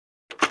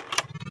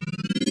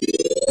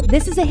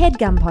This is a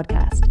HeadGum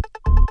podcast.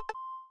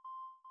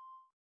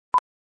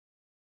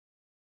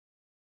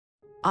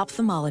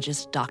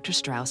 Ophthalmologist Dr.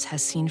 Strauss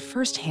has seen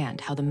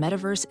firsthand how the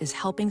metaverse is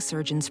helping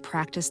surgeons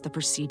practice the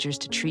procedures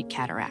to treat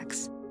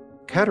cataracts.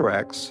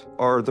 Cataracts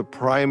are the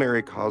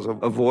primary cause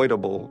of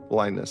avoidable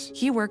blindness.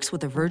 He works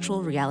with a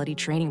virtual reality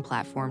training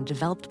platform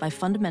developed by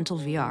Fundamental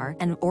VR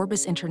and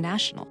Orbis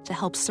International to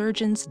help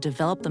surgeons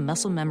develop the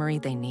muscle memory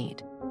they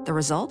need. The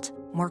result?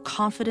 More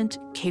confident,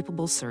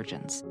 capable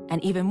surgeons.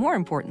 And even more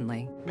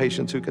importantly,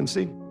 Patients who can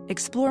see.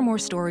 explore more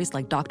stories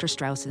like Dr.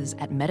 Strauss's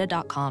at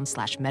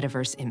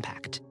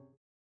meta.com/metaverseimpact.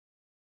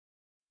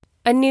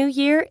 A new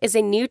year is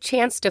a new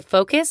chance to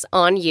focus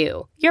on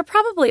you. You're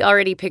probably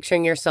already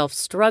picturing yourself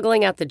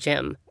struggling at the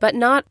gym, but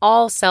not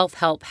all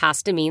self-help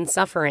has to mean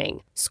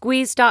suffering.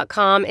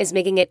 Squeeze.com is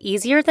making it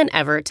easier than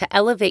ever to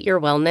elevate your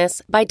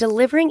wellness by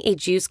delivering a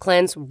juice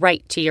cleanse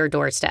right to your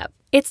doorstep.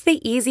 It's the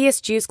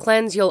easiest juice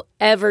cleanse you'll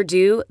ever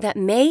do that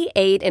may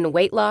aid in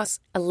weight loss,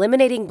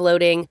 eliminating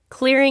bloating,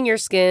 clearing your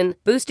skin,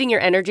 boosting your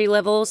energy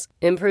levels,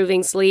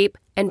 improving sleep,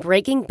 and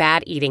breaking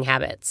bad eating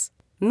habits.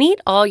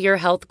 Meet all your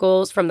health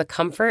goals from the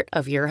comfort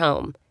of your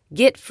home.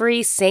 Get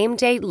free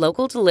same-day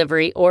local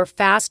delivery or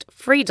fast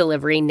free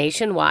delivery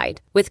nationwide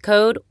with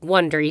code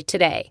WONDERY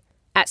today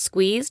at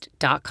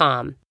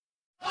squeezed.com.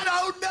 I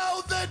don't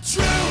know the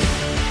truth.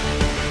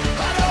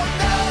 I don't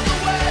know the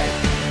way.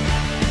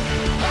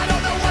 I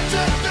don't know what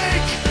to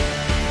think.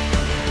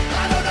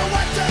 I don't know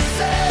what to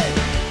say.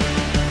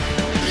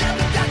 Yeah,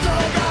 but that's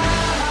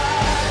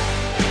alright.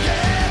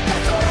 Yeah,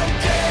 that's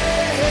okay.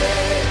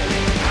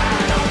 I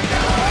don't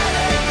know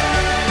anything.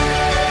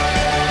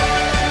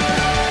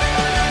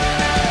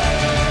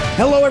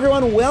 Hello,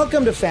 everyone.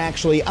 Welcome to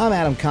Factually. I'm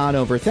Adam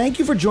Conover. Thank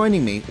you for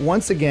joining me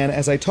once again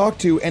as I talk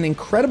to an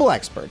incredible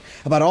expert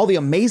about all the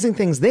amazing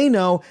things they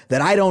know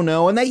that I don't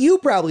know and that you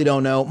probably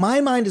don't know. My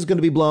mind is going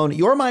to be blown.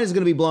 Your mind is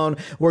going to be blown.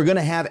 We're going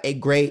to have a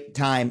great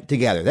time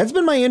together. That's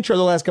been my intro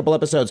the last couple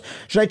episodes.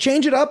 Should I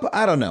change it up?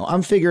 I don't know.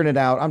 I'm figuring it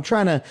out. I'm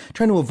trying to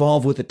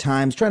evolve with the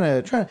times,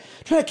 trying to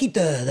keep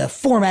the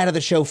format of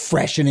the show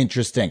fresh and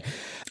interesting.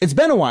 It's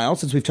been a while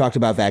since we've talked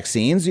about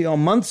vaccines.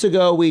 Months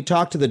ago, we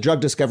talked to the drug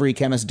discovery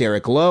chemist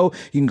Derek Lowe.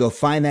 You can go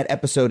find that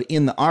episode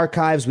in the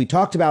archives. We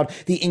talked about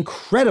the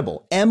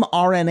incredible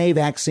mRNA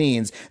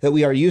vaccines that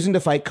we are using to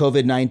fight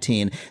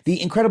COVID-19,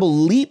 the incredible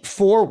leap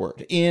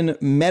forward in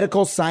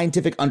medical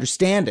scientific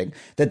understanding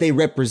that they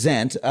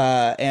represent,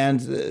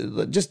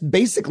 and just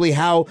basically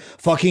how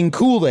fucking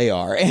cool they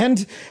are,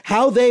 and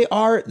how they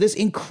are this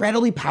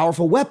incredibly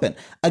powerful weapon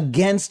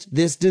against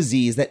this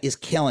disease that is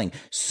killing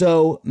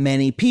so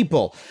many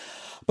people.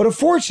 But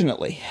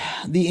unfortunately,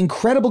 the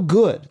incredible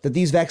good that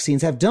these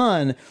vaccines have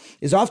done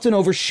is often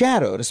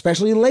overshadowed,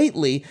 especially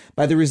lately,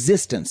 by the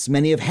resistance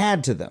many have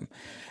had to them.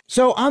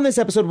 So on this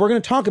episode, we're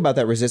going to talk about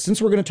that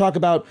resistance. We're going to talk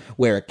about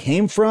where it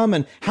came from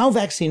and how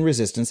vaccine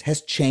resistance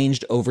has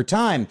changed over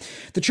time.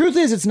 The truth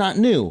is, it's not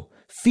new.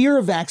 Fear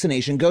of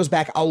vaccination goes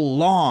back a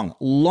long,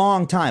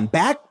 long time,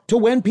 back to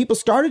when people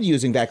started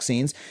using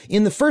vaccines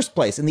in the first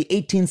place in the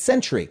 18th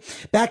century.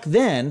 Back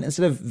then,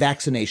 instead of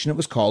vaccination, it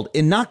was called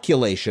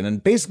inoculation.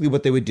 And basically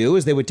what they would do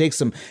is they would take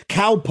some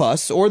cow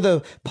pus or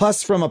the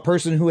pus from a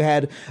person who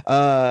had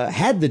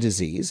the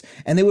disease,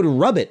 and they would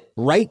rub it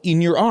right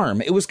in your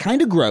arm. It was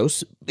kind of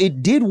gross.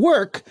 It did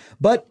work,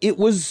 but it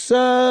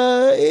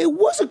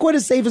wasn't quite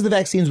as safe as the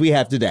vaccines we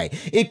have today.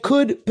 It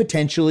could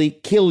potentially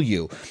kill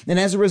you. And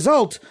as a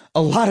result,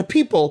 a lot of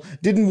people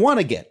didn't want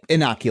to get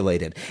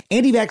inoculated.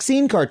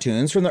 Anti-vaccine cartoons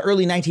from the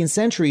early 19th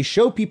century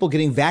show people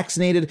getting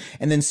vaccinated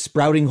and then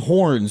sprouting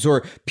horns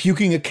or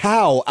puking a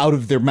cow out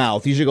of their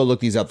mouth. You should go look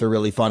these up. They're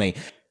really funny.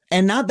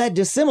 And not that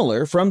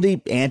dissimilar from the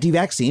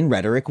anti-vaccine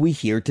rhetoric we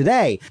hear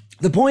today.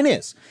 The point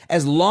is,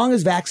 as long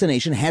as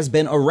vaccination has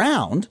been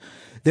around,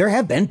 there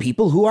have been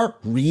people who are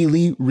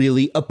really,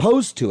 really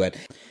opposed to it.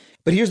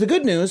 But here's the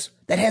good news.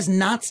 That has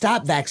not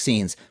stopped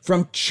vaccines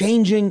from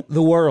changing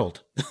the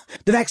world.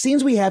 The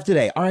vaccines we have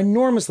today are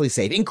enormously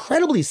safe,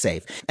 incredibly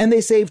safe, and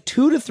they save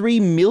 2 to 3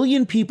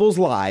 million people's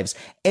lives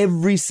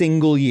every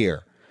single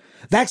year.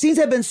 Vaccines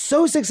have been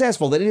so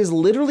successful that it is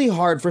literally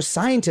hard for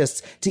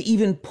scientists to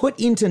even put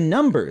into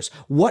numbers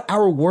what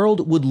our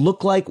world would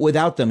look like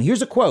without them.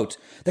 Here's a quote.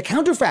 The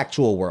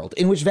counterfactual world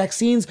in which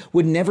vaccines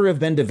would never have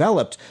been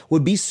developed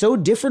would be so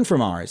different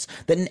from ours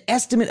that an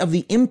estimate of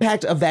the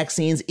impact of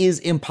vaccines is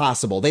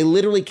impossible. They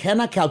literally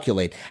cannot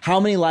calculate how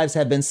many lives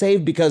have been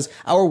saved because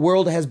our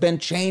world has been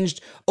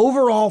changed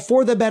overall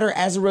for the better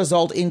as a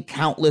result in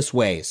countless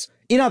ways.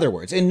 In other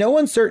words, in no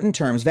uncertain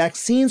terms,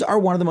 vaccines are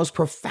one of the most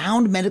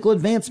profound medical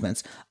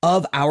advancements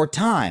of our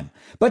time.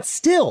 But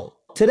still,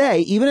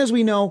 today, even as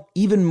we know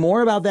even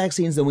more about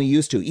vaccines than we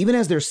used to, even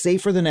as they're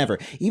safer than ever,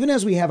 even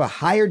as we have a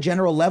higher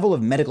general level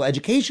of medical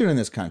education in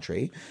this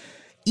country,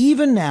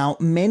 even now,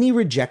 many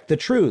reject the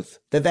truth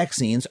that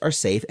vaccines are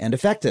safe and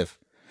effective.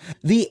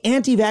 The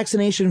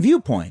anti-vaccination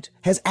viewpoint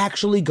has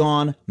actually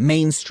gone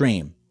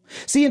mainstream.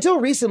 See, until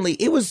recently,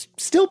 it was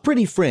still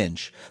pretty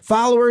fringe.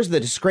 Followers of the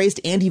disgraced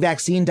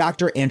anti-vaccine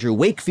doctor Andrew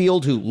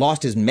Wakefield, who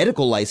lost his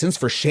medical license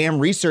for sham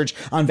research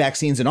on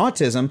vaccines and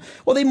autism,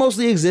 well, they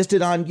mostly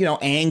existed on,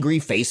 angry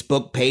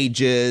Facebook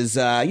pages.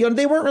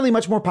 They weren't really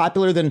much more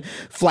popular than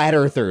flat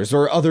earthers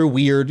or other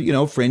weird,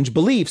 fringe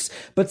beliefs.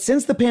 But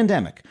since the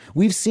pandemic,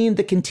 we've seen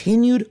the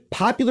continued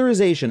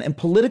popularization and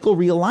political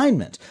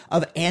realignment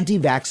of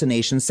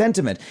anti-vaccination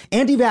sentiment.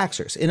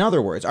 Anti-vaxxers, in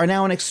other words, are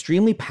now an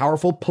extremely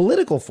powerful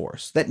political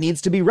force that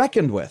needs to be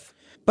reckoned with.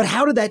 But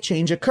how did that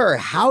change occur?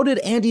 How did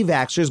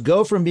anti-vaxxers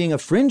go from being a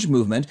fringe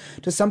movement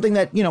to something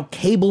that,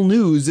 cable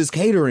news is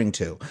catering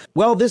to?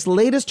 Well, this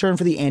latest turn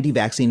for the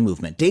anti-vaccine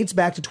movement dates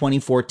back to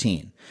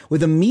 2014,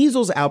 with a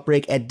measles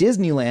outbreak at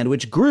Disneyland,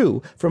 which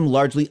grew from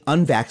largely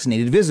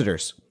unvaccinated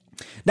visitors.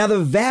 Now, the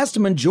vast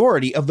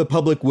majority of the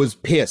public was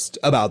pissed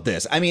about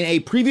this. I mean, a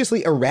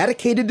previously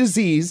eradicated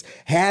disease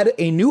had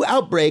a new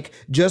outbreak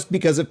just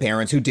because of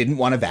parents who didn't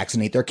want to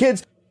vaccinate their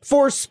kids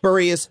for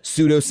spurious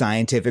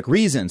pseudoscientific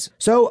reasons.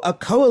 So a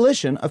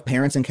coalition of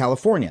parents in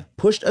California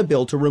pushed a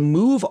bill to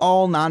remove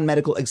all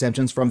non-medical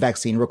exemptions from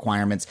vaccine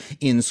requirements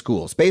in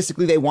schools.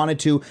 Basically, they wanted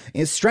to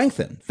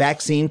strengthen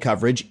vaccine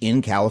coverage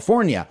in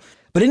California.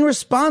 But in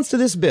response to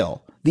this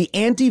bill, the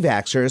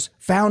anti-vaxxers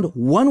found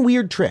one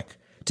weird trick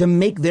to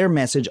make their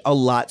message a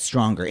lot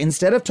stronger.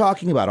 Instead of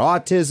talking about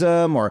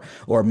autism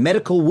or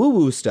medical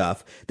woo-woo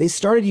stuff, they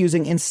started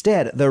using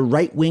instead the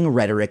right-wing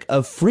rhetoric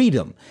of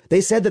freedom. They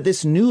said that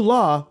this new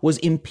law was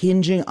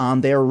impinging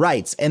on their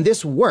rights, and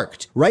this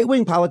worked.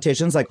 Right-wing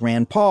politicians like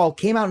Rand Paul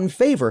came out in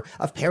favor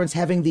of parents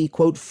having the,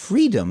 quote,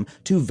 freedom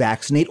to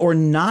vaccinate or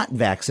not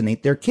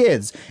vaccinate their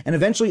kids, and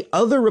eventually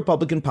other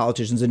Republican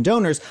politicians and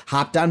donors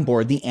hopped on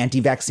board the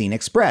anti-vaccine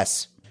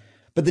express.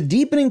 But the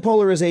deepening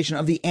polarization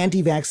of the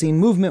anti-vaccine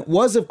movement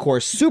was, of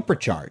course,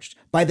 supercharged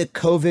by the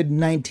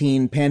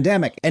COVID-19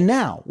 pandemic. And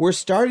now we're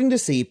starting to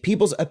see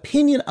people's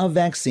opinion of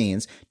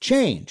vaccines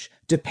change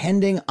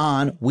depending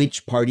on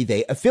which party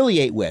they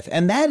affiliate with.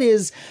 And that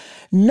is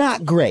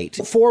not great.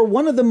 For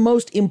one of the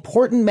most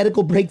important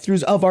medical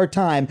breakthroughs of our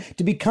time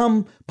to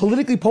become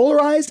politically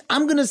polarized,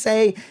 I'm going to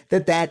say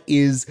that that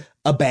is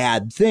a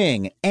bad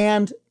thing.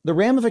 And the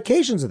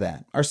ramifications of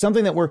that are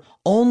something that we're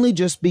only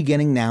just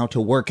beginning now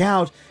to work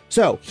out.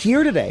 So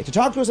here today to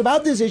talk to us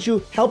about this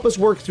issue, help us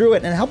work through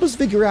it, and help us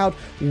figure out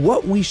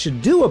what we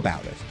should do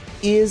about it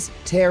is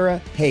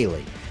Tara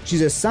Haelle.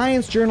 She's a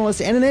science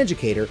journalist and an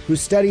educator who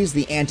studies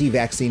the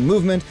anti-vaccine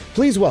movement.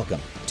 Please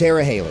welcome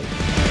Tara Haelle.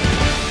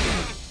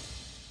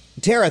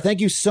 Tara, thank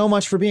you so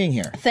much for being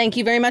here. Thank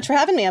you very much for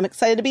having me. I'm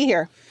excited to be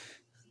here.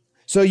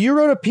 So you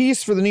wrote a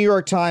piece for the New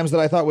York Times that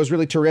I thought was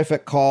really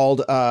terrific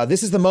called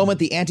This is the Moment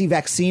the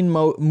Anti-Vaccine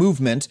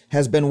Movement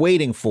Has Been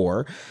Waiting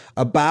For,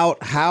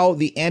 about how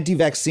the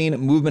anti-vaccine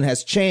movement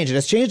has changed. It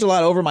has changed a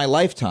lot over my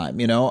lifetime.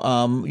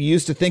 You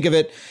used to think of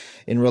it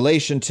in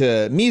relation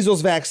to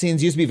measles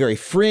vaccines, used to be very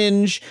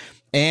fringe.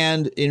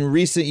 And in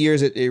recent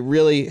years, it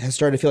really has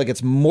started to feel like it's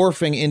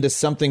morphing into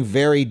something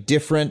very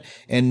different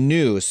and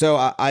new.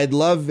 So I'd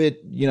love it,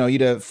 you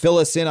to fill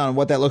us in on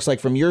what that looks like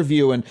from your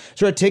view and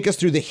sort of take us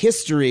through the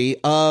history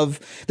of,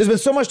 there's been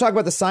so much talk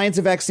about the science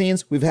of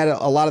vaccines. We've had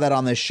a lot of that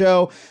on this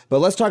show, but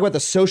let's talk about the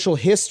social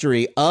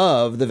history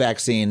of the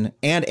vaccine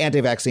and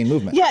anti-vaccine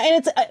movement. Yeah,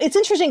 and it's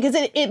interesting because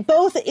it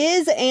both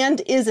is and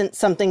isn't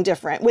something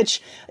different,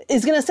 which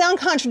is going to sound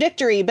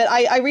contradictory, but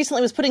I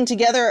recently was putting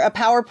together a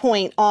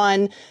PowerPoint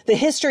on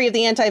the history of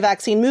the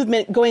anti-vaccine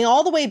movement going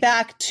all the way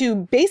back to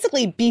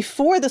basically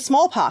before the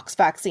smallpox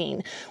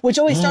vaccine, which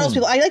always startles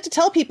people. I like to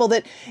tell people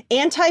that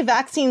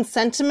anti-vaccine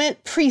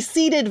sentiment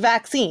preceded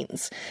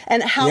vaccines.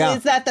 And how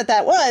is that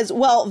was?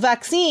 Well,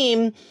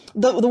 vaccine,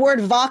 the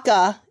word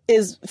vacca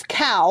is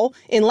cow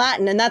in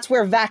Latin, and that's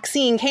where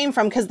vaccine came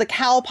from because the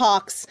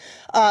cowpox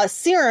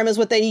serum is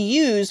what they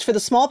used for the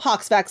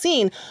smallpox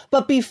vaccine.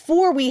 But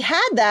before we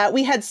had that,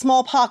 we had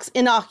smallpox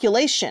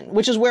inoculation,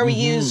 which is where we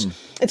use,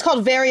 it's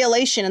called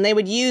variolation, and they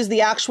would use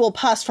the actual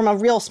pus from a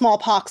real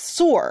smallpox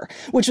sore,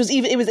 which was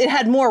it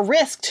had more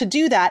risk to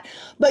do that.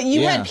 But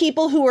you had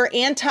people who were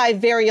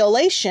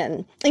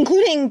anti-variolation,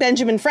 including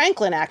Benjamin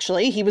Franklin,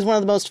 actually. He was one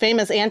of the most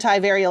famous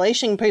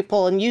anti-variolation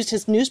people and used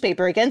his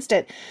newspaper against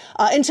it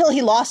until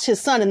he lost his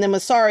son and then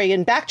was sorry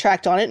and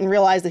backtracked on it and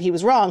realized that he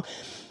was wrong.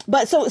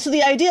 But so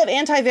the idea of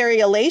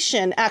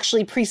anti-variolation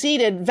actually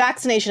preceded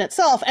vaccination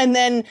itself. And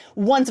then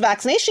once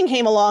vaccination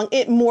came along,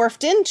 it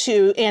morphed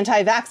into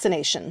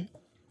anti-vaccination.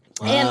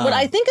 And what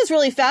I think is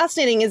really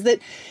fascinating is that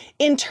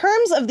in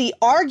terms of the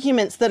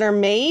arguments that are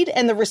made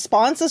and the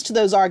responses to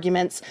those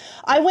arguments,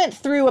 I went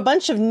through a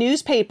bunch of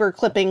newspaper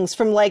clippings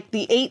from like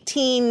the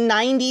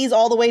 1890s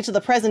all the way to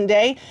the present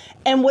day.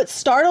 And what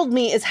startled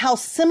me is how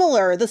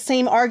similar the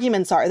same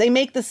arguments are. They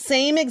make the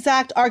same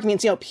exact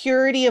arguments,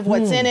 purity of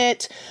what's in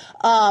it,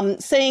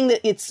 saying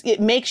that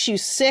it makes you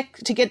sick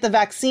to get the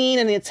vaccine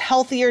and it's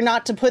healthier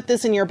not to put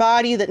this in your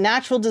body, that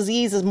natural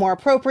disease is more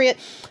appropriate.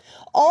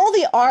 All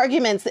the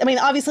arguments, I mean,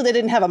 obviously they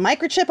didn't have a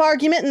microchip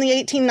argument in the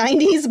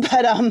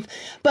 1890s,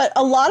 but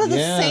a lot of the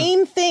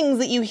same things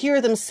that you hear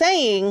them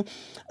saying,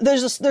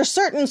 there's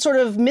certain sort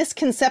of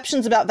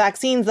misconceptions about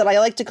vaccines that I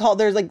like to call,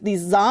 there's like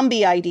these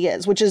zombie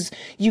ideas, which is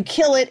you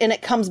kill it and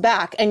it comes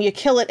back, and you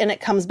kill it and it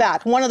comes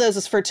back. One of those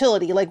is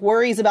fertility, like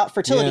worries about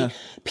fertility. Yeah.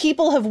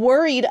 People have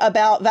worried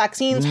about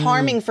vaccines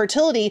harming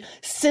fertility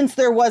since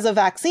there was a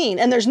vaccine.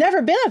 And there's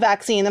never been a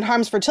vaccine that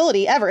harms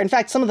fertility ever. In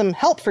fact, some of them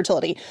help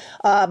fertility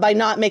by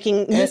not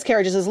making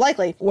miscarriages as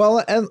likely.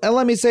 Well, and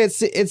let me say,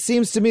 it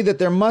seems to me that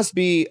there must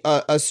be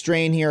a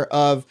strain here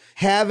of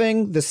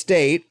having the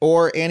state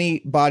or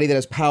any body that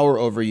has power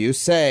over you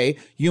say,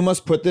 you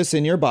must put this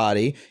in your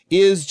body,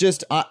 is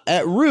just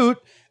at root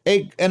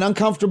an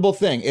uncomfortable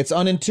thing. It's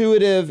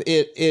unintuitive.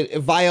 It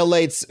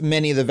violates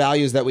many of the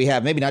values that we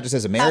have, maybe not just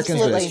as Americans,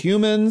 but as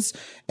humans.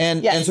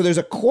 And so there's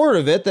a core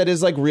of it that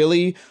is like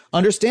really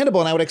understandable,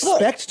 and I would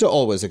expect to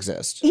always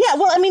exist. Yeah,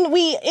 well, I mean,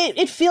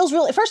 it feels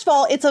really. First of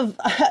all, it's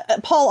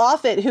Paul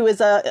Offit, who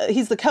is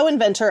he's the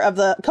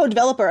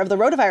co-developer of the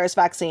rotavirus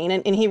vaccine,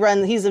 and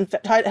he's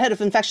head of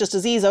infectious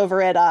disease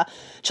over at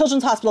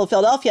Children's Hospital of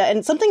Philadelphia.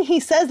 And something he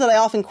says that I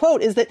often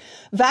quote is that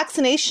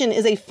vaccination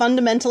is a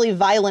fundamentally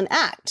violent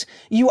act.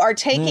 You are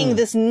taking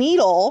this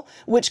needle,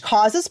 which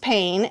causes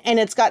pain, and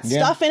it's got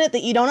stuff in it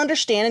that you don't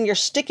understand, and you're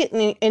stick it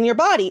in your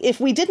body. If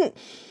we didn't,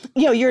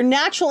 your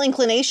natural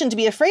inclination to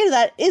be afraid of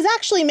that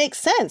actually makes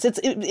sense.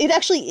 It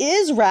actually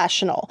is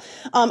rational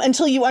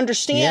until you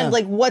understand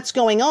like what's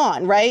going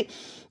on, right?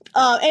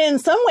 And in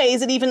some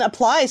ways, it even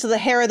applies to the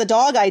hair of the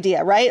dog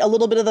idea, right? A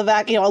little bit of the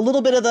a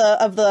little bit of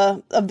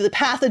the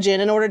pathogen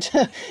in order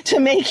to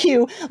make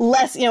you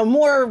less,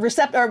 more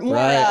receptive,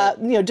 more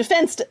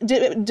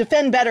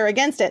defend better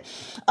against it.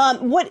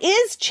 What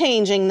is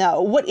changing,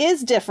 though? What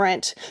is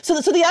different? So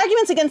the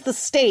arguments against the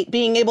state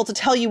being able to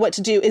tell you what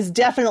to do is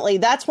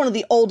that's one of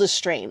the oldest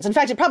strains. In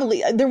fact,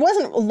 there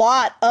wasn't a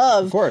lot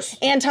of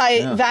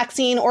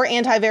anti-vaccine or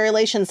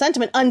anti-variolation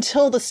sentiment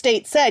until the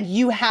state said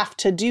you have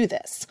to do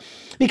this,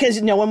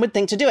 because no one would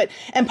think to do it.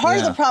 And part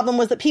of the problem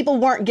was that people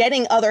weren't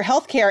getting other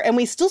healthcare. And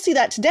we still see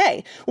that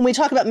today when we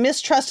talk about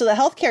mistrust of the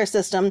healthcare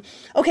system.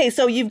 Okay,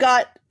 so you've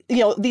got,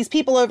 these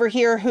people over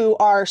here who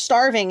are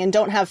starving and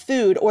don't have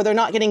food, or they're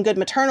not getting good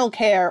maternal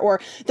care,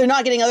 or they're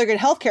not getting other good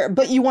healthcare,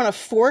 but you want to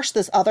force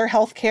this other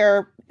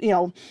healthcare,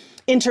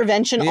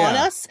 intervention on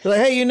us.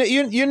 Like, hey,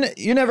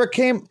 you never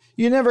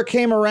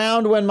came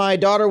around when my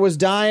daughter was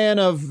dying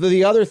of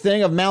the other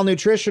thing, of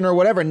malnutrition or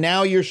whatever.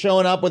 Now you're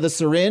showing up with a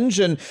syringe,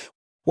 and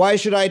why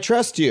should I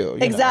trust you?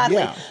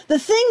 Exactly. The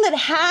thing that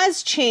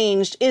has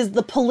changed is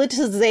the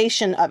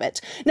politicization of it.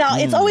 Now,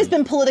 it's always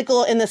been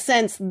political in the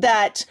sense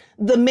that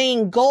the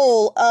main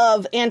goal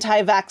of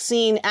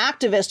anti-vaccine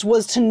activists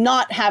was to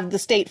not have the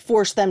state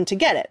force them to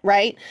get it,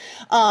 right?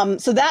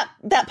 So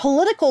that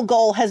political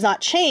goal has not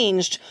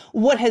changed.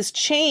 What has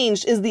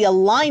changed is the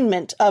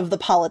alignment of the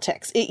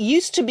politics. It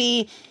used to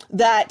be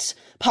that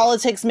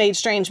politics made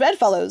strange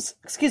bedfellows,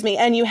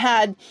 and you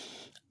had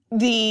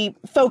the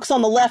folks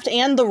on the left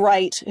and the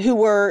right who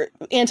were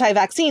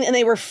anti-vaccine, and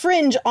they were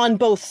fringe on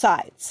both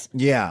sides.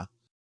 Yeah.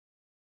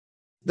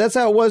 That's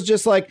how it was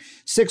just like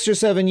 6 or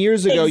 7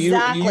 years ago.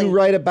 Exactly. You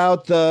write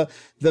about the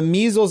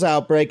measles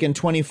outbreak in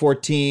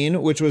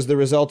 2014, which was the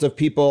result of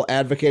people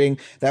advocating.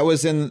 That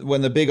was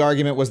when the big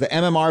argument was the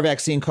MMR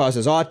vaccine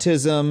causes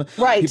autism.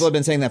 Right. People have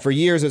been saying that for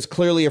years. It's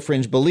clearly a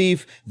fringe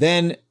belief.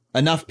 Then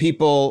enough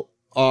people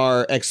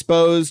are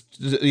exposed,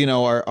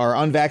 are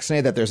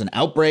unvaccinated, that there's an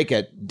outbreak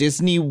at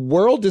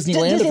Disneyland.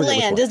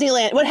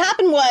 Disneyland. What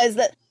happened was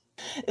that,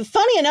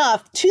 funny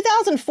enough,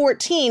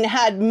 2014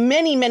 had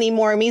many, many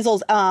more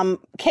measles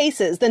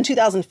cases than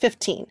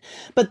 2015.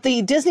 But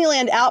the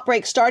Disneyland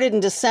outbreak started in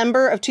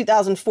December of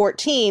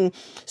 2014.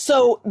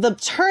 So the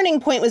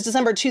turning point was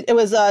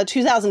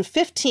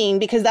 2015,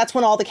 because that's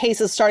when all the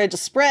cases started to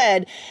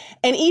spread.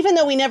 And even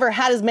though we never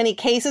had as many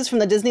cases from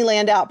the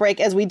Disneyland outbreak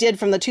as we did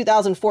from the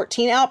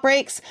 2014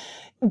 outbreaks,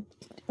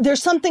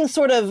 there's something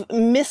sort of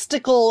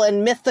mystical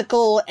and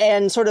mythical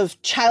and sort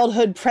of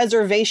childhood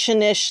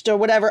preservationist or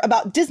whatever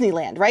about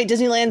Disneyland, right?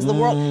 Disneyland's the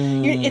world.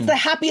 It's the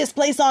happiest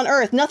place on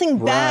earth. Nothing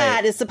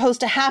bad is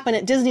supposed to happen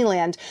at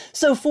Disneyland.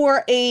 So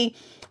for a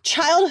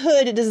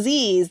childhood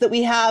disease that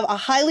we have a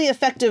highly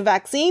effective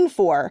vaccine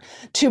for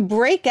to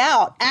break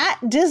out at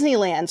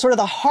Disneyland, sort of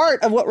the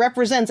heart of what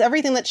represents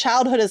everything that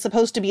childhood is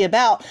supposed to be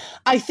about,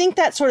 I think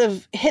that sort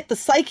of hit the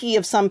psyche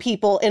of some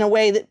people in a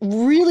way that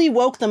really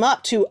woke them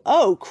up to,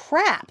 oh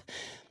crap,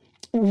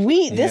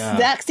 this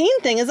vaccine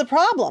thing is a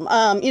problem.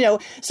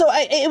 So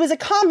it was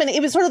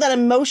it was sort of that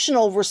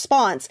emotional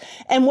response.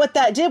 And what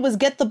that did was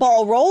get the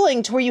ball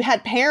rolling to where you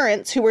had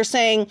parents who were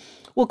saying,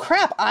 well,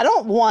 crap, I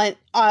don't want,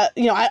 I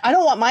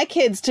don't want my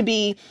kids to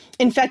be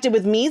infected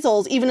with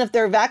measles, even if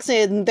they're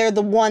vaccinated and they're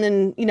the 1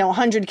 in,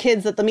 100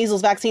 kids that the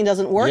measles vaccine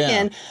doesn't work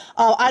in.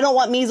 I don't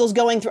want measles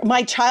going through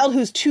my child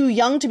who's too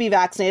young to be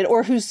vaccinated,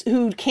 or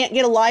who can't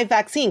get a live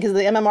vaccine because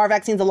the MMR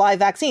vaccine is a live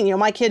vaccine.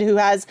 My kid who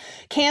has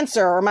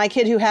cancer, or my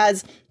kid who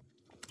has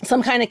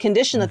some kind of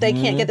condition that they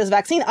can't get this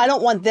vaccine. I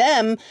don't want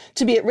them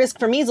to be at risk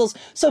for measles.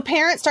 So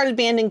parents started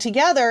banding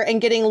together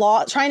and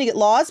trying to get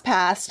laws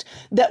passed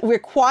that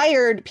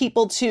required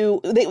people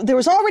there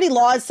was already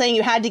laws saying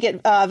you had to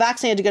get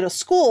vaccinated to go to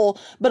school,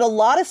 but a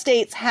lot of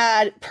states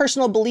had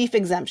personal belief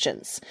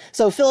exemptions.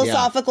 So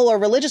philosophical or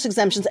religious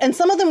exemptions. And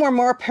some of them were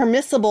more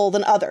permissive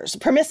than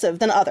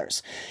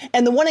others.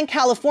 And the one in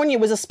California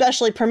was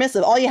especially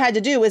permissive. All you had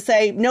to do was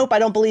say, nope, I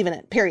don't believe in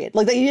it, period.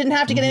 Like you didn't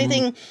have to get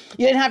anything.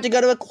 You didn't have to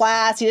go to a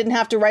class. You didn't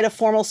have to write a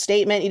formal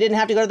statement. You didn't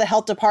have to go to the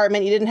health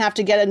department. You didn't have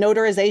to get a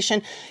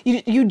notarization.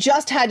 You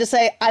just had to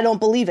say, I don't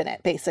believe in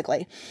it,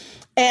 basically.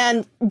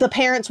 And the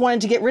parents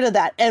wanted to get rid of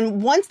that.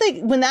 And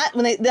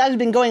that had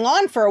been going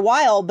on for a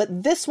while,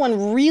 but this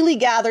one really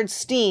gathered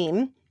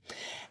steam.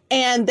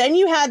 And then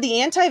you had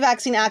the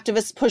anti-vaccine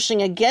activists pushing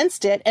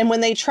against it. And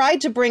when they tried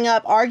to bring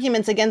up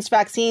arguments against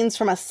vaccines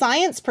from a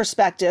science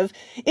perspective,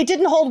 it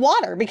didn't hold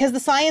water because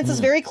the science is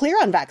very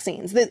clear on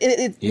vaccines.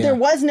 There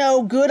was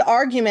no good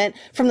argument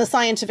from the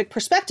scientific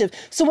perspective.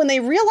 So when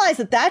they realized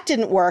that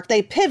didn't work,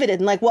 they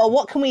pivoted and well,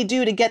 what can we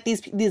do to get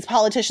these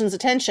politicians'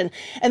 attention?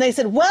 And they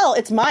said, well,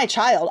 it's my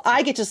child.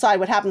 I get to decide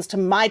what happens to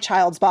my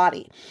child's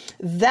body.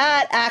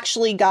 That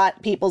actually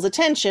got people's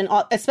attention,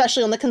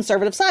 especially on the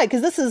conservative side,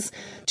 because this is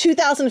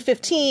 2015,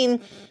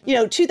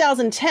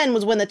 2010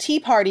 was when the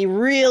Tea Party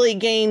really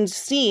gained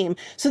steam.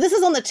 So this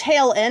is on the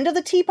tail end of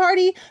the Tea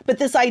Party, but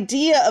this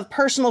idea of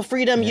personal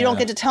freedom, you don't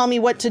get to tell me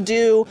what to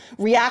do,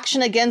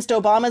 reaction against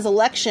Obama's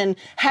election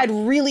had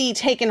really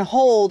taken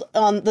hold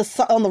on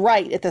the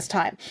right at this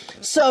time.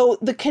 So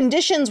the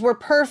conditions were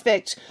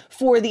perfect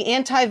for the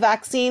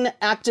anti-vaccine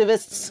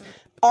activists'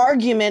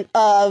 argument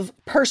of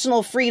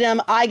personal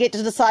freedom. I get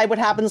to decide what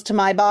happens to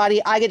my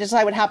body. I get to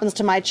decide what happens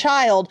to my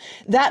child.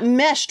 That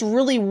meshed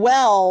really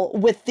well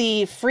with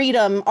the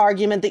freedom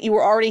argument that you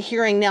were already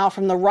hearing now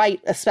from the right,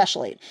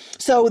 especially.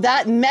 So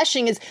that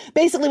meshing is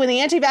basically when the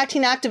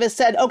anti-vaccine activists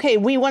said, okay,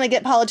 we want to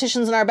get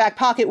politicians in our back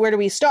pocket. Where do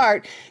we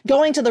start?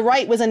 Going to the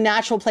right was a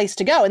natural place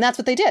to go. And that's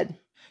what they did.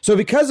 So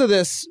because of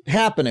this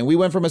happening, we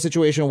went from a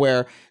situation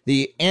where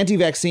the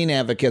anti-vaccine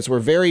advocates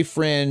were very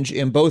fringe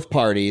in both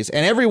parties,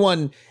 and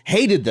everyone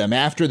hated them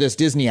after this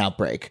Disney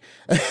outbreak.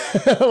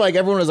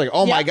 Everyone was like,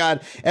 oh my God,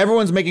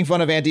 everyone's making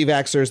fun of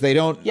anti-vaxxers. They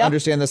don't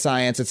understand the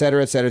science, et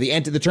cetera, et cetera.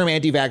 The term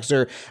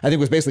anti-vaxxer, I think,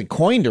 was basically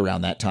coined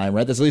around that time,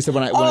 right? That's at least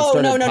when it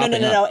started No.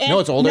 No,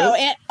 it's older?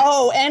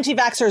 No,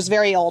 anti-vaxxer is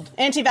very old.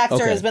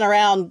 Anti-vaxxer has been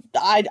around.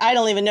 I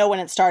don't even know when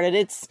it started.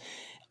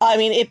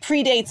 It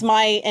predates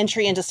my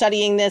entry into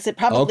studying this. It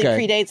probably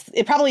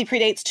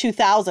predates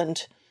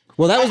 2000.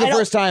 Well, that was the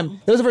first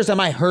time. That was the first time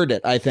I heard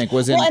it. I think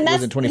was in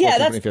 2014,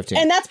 2015.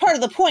 And that's part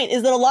of the point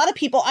is that a lot of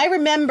people. I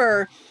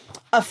remember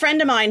a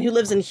friend of mine who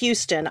lives in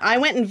Houston. I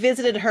went and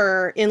visited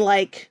her in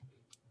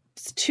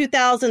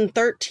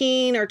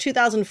 2013 or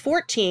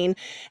 2014,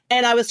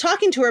 and I was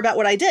talking to her about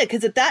what I did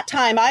because at that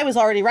time I was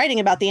already writing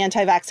about the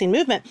anti-vaccine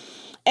movement.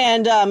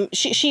 And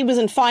she was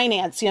in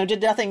finance,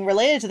 did nothing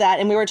related to that.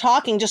 And we were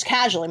talking just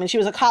casually. I mean, she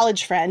was a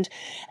college friend.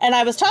 And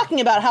I was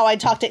talking about how I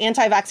talked to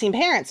anti-vaccine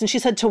parents. And she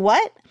said, to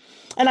what?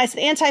 And I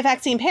said,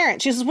 anti-vaccine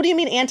parents. She says, what do you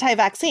mean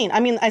anti-vaccine?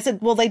 I said,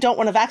 well, they don't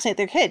want to vaccinate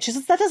their kids. She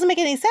says, that doesn't make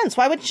any sense.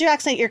 Why wouldn't you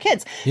vaccinate your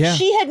kids? Yeah.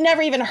 She had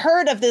never even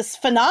heard of this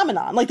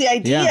phenomenon. The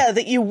idea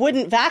that you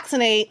wouldn't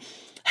vaccinate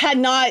had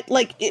not,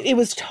 it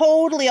was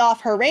totally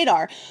off her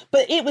radar,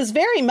 but it was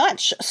very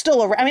much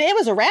still around. It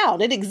was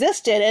around, it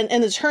existed,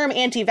 and the term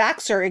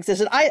anti-vaxxer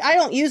existed. I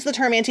don't use the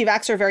term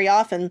anti-vaxxer very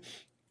often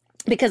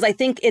because I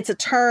think it's a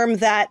term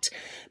that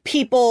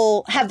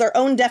people have their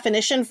own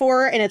definition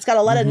for, and it's got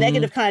a lot of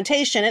negative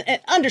connotation. And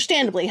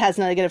understandably has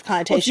negative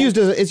connotation.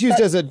 Well, it's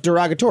used as a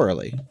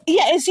derogatorily.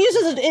 Yeah, it's used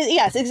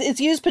as it's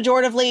used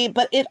pejoratively,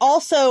 but it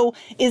also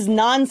is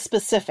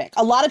non-specific.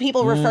 A lot of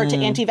people refer to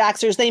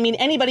anti-vaxxers. They mean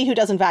anybody who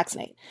doesn't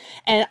vaccinate.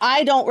 And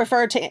I don't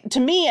refer to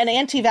me, an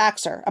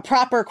anti-vaxxer, a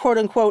proper quote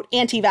unquote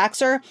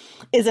anti-vaxxer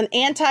is an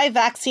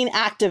anti-vaccine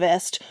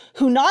activist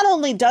who not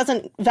only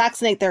doesn't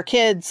vaccinate their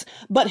kids,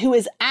 but who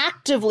is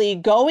actively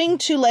going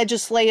to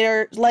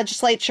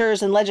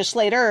legislatures and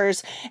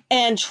legislators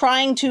and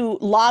trying to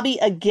lobby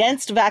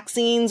against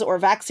vaccines or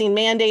vaccine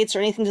mandates or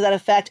anything to that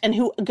effect, and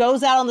who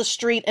goes out on the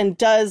street and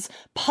does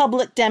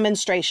public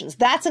demonstrations.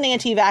 That's an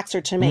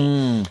anti-vaxxer to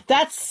me.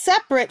 That's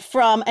separate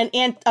from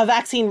a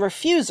vaccine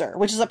refuser,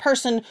 which is a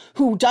person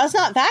who does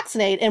not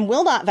vaccinate and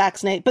will not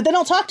vaccinate, but they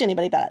don't talk to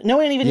anybody about it. No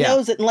one even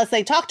knows it unless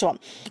they talk to them.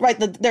 Right?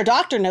 Their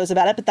doctor knows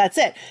about it, but that's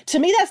it. To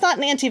me, that's not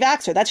an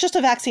anti-vaxxer. That's just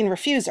a vaccine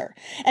refuser.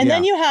 And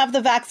then you have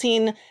the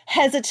vaccine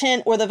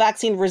hesitant or the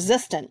vaccine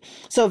resistant.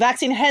 So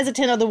vaccine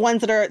hesitant are the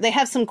ones that they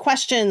have some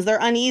questions, they're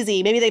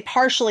uneasy, maybe they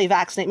partially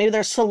vaccinate, maybe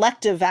they're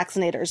selective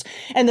vaccinators.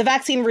 And the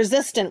vaccine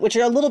resistant, which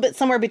are a little bit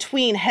somewhere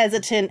between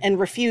hesitant and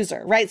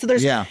refuser, right? So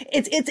there's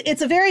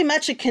it's a very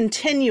much a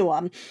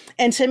continuum.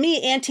 And to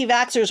me,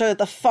 anti-vaxxers are at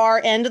the far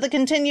end of the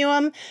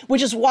continuum,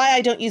 which is why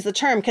I don't use the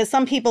term, because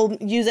some people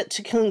use it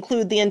to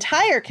conclude the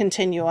entire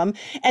continuum.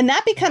 And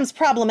that becomes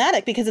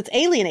problematic because it's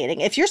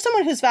alienating. If you're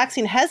someone who's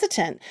vaccine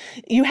hesitant,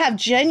 you have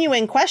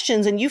genuine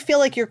questions and you feel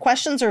like your questions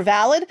questions are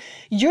valid,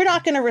 you're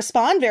not going to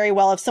respond very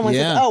well if someone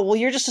says, oh, well,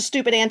 you're just a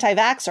stupid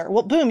anti-vaxxer.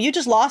 Well, boom, you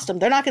just lost them.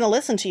 They're not going to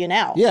listen to you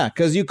now. Yeah,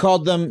 because you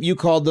called them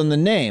the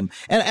name.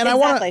 And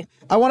exactly.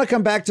 I want to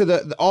come back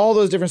to all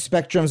those different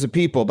spectrums of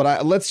people,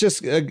 but let's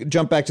just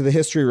jump back to the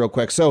history real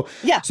quick. So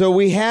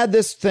we had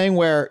this thing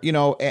where,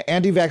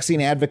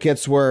 anti-vaccine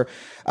advocates were,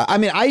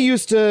 I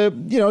used to,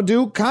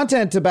 do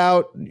content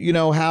about,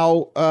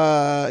 how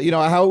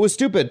it was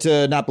stupid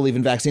to not believe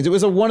in vaccines. It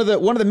was one of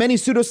the many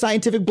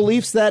pseudoscientific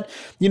beliefs that,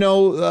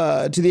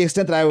 to the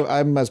extent that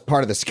I'm as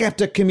part of the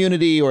skeptic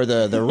community or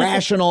the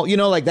rational,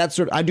 like that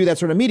sort of, I do that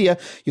sort of media.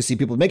 You see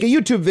people make a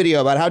YouTube video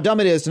about how dumb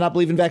it is to not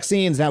believe in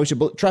vaccines and how we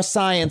should trust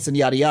science and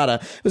yada, yada.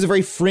 It was a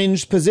very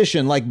fringe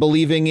position, like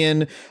believing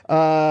in,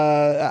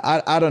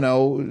 I don't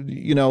know,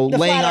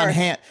 laying on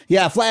hand.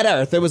 Yeah, flat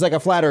earth. It was like a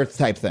flat earth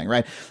type thing,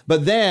 right?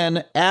 But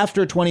then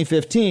after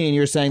 2015,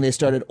 you're saying they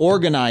started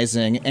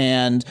organizing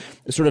and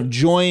sort of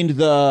joined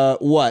the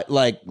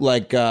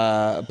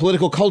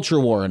political culture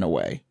war in a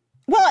way.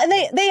 Well, and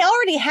they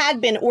already had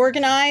been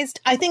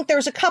organized. I think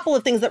there's a couple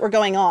of things that were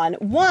going on.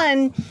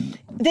 One,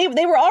 they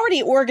were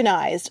already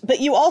organized, but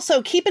you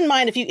also keep in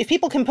mind, if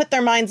people can put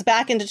their minds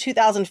back into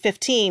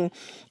 2015,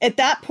 at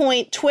that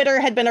point, Twitter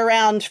had been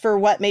around for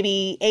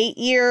maybe 8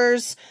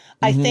 years.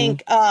 I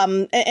think,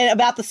 and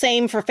about the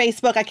same for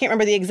Facebook. I can't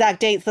remember the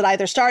exact dates that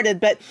either started,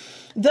 but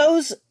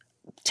those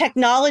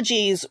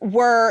technologies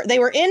were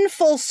in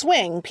full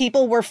swing.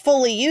 People were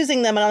fully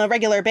using them on a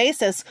regular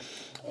basis.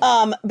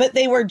 But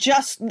they were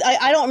just,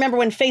 I don't remember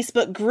when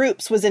Facebook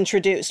Groups was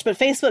introduced, but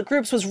Facebook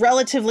Groups was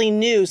relatively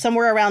new,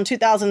 somewhere around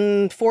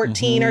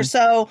 2014 or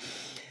so.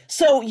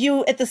 So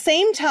at the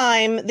same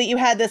time that you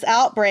had this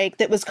outbreak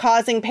that was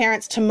causing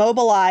parents to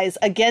mobilize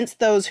against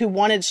those who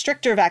wanted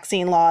stricter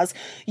vaccine laws,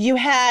 you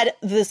had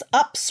this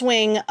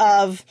upswing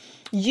of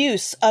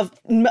use of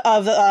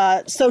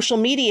social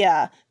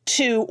media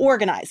to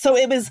organize. So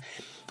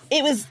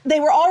they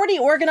were already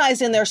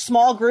organized in their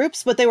small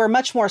groups, but they were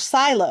much more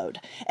siloed.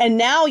 And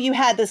now you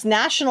had this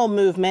national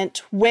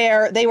movement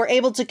where they were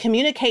able to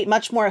communicate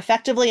much more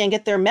effectively and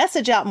get their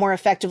message out more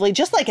effectively,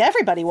 just like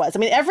everybody was. I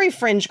mean, every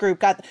fringe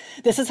group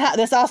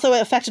this also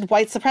affected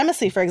white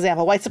supremacy, for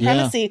example. White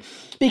supremacy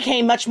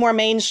became much more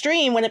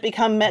mainstream when it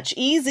became much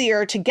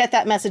easier to get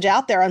that message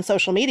out there on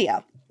social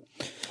media.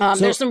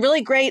 There's some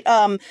really great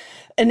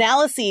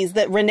analyses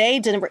that Renee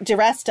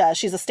DiResta,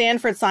 she's a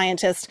Stanford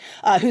scientist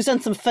who's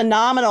done some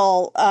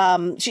phenomenal,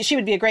 she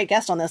would be a great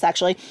guest on this,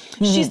 actually.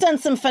 She's done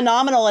some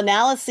phenomenal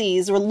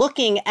analyses. We're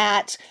looking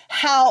at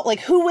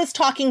who was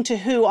talking to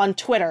who on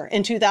Twitter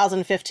in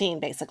 2015,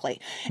 basically.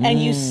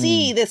 And you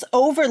see this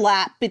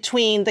overlap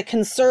between the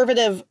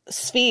conservative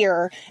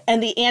sphere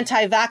and the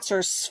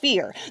anti-vaxxer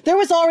sphere. There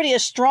was already a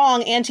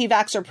strong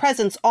anti-vaxxer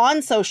presence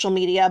on social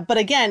media, but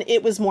again,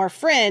 it was more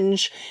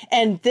fringe,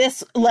 and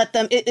this let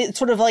them, it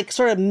sort of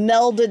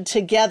melded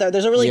together.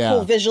 There's a really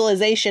cool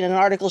visualization in an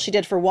article she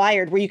did for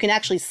Wired where you can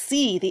actually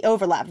see the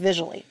overlap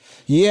visually.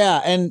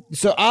 Yeah. And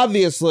so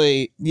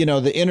obviously,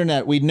 the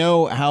internet, we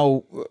know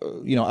how,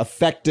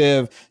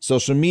 effective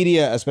social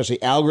media,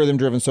 especially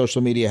algorithm-driven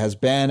social media, has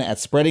been at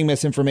spreading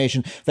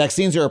misinformation.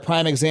 Vaccines are a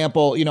prime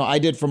example. I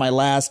did for my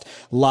last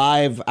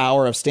live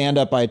hour of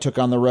stand-up I took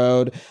on the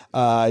road.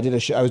 I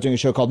was doing a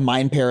show called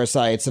Mind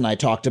Parasites, and I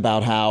talked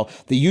about how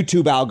the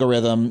YouTube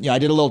algorithm, I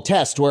did a little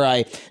test where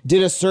I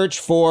did a search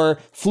for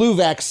flu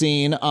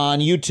vaccine on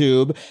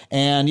YouTube.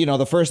 And,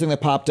 the first thing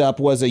that popped up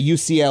was a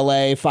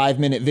UCLA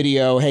 5-minute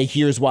video. Hey,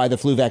 here's why the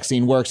flu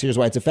vaccine works. Here's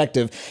why it's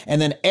effective.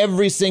 And then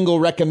every single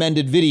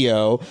recommended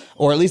video,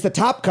 or at least the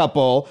top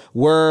couple,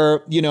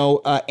 were,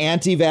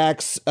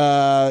 anti-vax,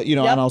 and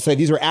I'll say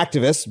these were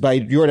activists by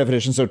your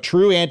definition. So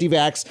true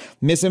anti-vax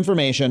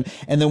misinformation.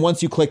 And then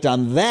once you clicked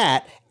on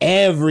that,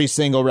 every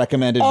single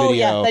recommended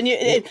video. Then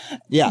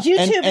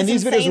YouTube is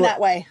these insane that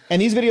way.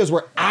 And these videos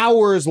were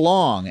hours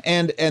long.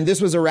 And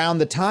this was around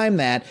the time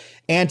that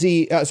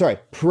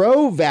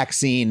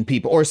pro-vaccine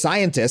people or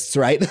scientists,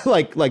 right?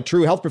 like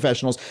true health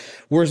professionals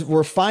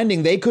were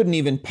finding they couldn't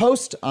even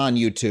post on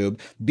YouTube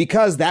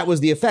because that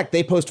was the effect.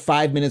 They post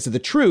 5 minutes of the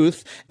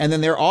truth, and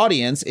then their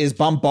audience is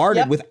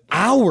bombarded with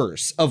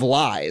hours of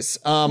lies,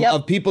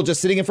 of people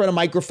just sitting in front of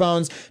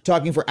microphones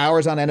talking for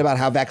hours on end about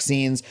how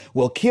vaccines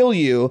will kill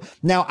you.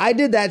 Now, I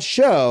did that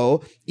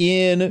show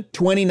in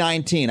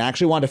 2019. I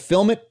actually wanted to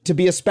film it to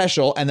be a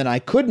special, and then I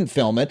couldn't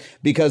film it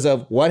because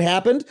of what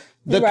happened?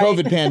 The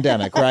COVID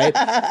pandemic, right?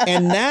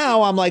 And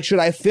now I'm like, should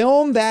I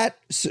film that?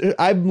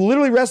 I'm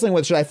literally wrestling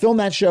with, should I film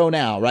that show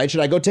now, right?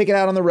 Should I go take it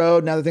out on the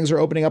road now that things are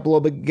opening up a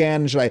little bit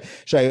again? Should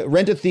I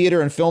rent a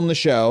theater and film the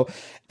show?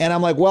 And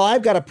I'm like, well,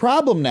 I've got a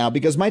problem now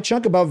because my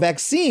chunk about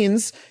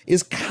vaccines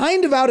is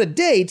kind of out of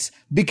date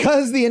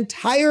because the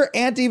entire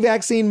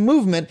anti-vaccine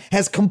movement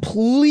has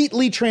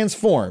completely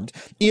transformed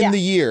in the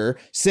year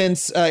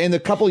since, in the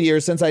couple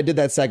years since I did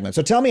that segment.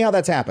 So tell me how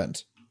that's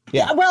happened.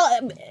 Yeah.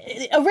 Well,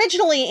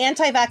 originally,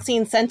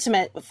 anti-vaccine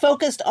sentiment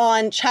focused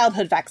on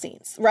childhood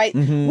vaccines, right?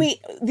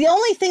 The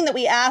only thing that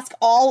we ask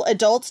all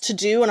adults to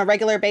do on a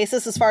regular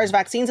basis as far as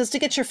vaccines is to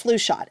get your flu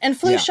shot. And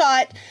flu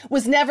shot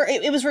was never,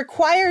 it was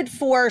required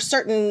for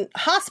certain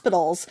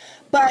hospitals,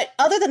 but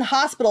other than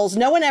hospitals,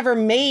 no one ever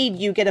made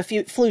you get a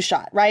flu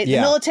shot, right? The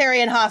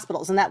military and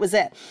hospitals, and that was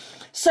it.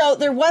 So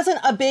there wasn't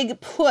a big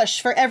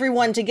push for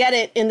everyone to get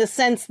it in the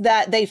sense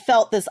that they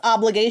felt this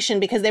obligation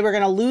because they were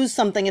going to lose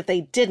something if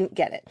they didn't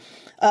get it.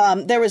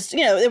 And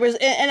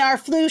our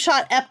flu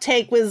shot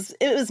uptake was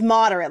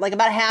moderate, like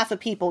about half of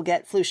people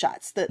get flu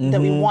shots that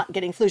we want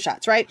getting flu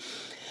shots, right?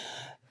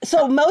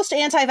 So most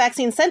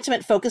anti-vaccine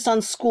sentiment focused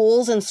on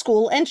schools and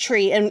school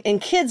entry and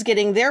kids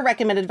getting their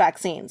recommended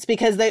vaccines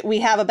because we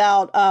have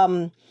about,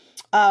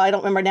 I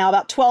don't remember now,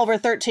 about 12 or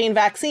 13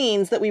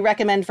 vaccines that we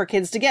recommend for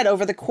kids to get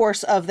over the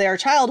course of their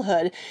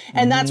childhood.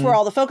 And that's where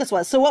all the focus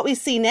was. So what we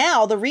see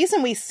now, the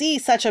reason we see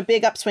such a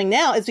big upswing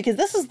now is because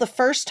this is the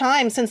first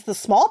time since the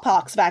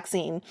smallpox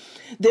vaccine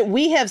that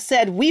we have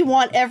said we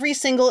want every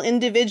single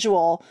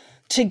individual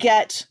to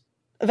get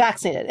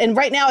vaccinated. And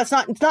right now it's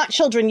not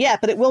children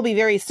yet, but it will be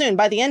very soon.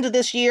 By the end of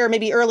this year,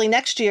 maybe early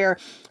next year,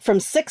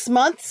 from 6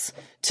 months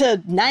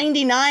to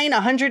 99,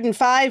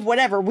 105,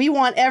 whatever, we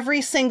want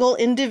every single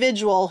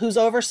individual who's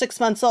over 6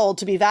 months old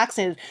to be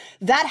vaccinated.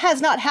 That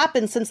has not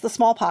happened since the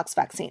smallpox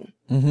vaccine.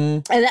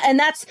 And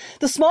that's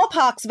the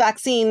smallpox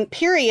vaccine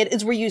period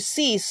is where you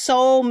see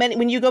so many,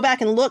 when you go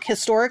back and look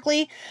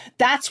historically,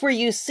 that's where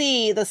you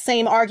see the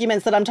same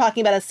arguments that I'm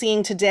talking about as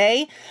seeing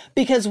today.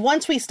 Because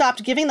once we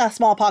stopped giving the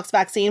smallpox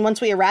vaccine,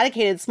 once we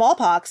eradicated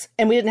smallpox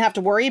and we didn't have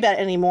to worry about it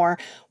anymore,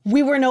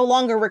 we were no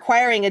longer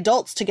requiring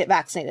adults to get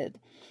vaccinated.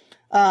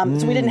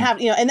 So we didn't have,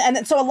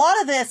 and so a lot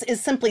of this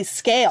is simply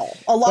scale.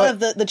 A lot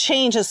of the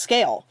change is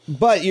scale.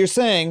 But you're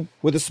saying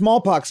with the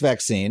smallpox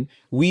vaccine,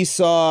 we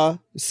saw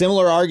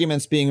similar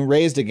arguments being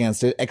raised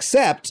against it,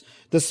 except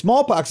the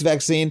smallpox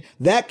vaccine,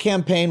 that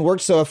campaign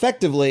worked so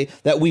effectively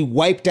that we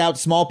wiped out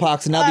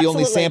smallpox and now the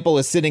only sample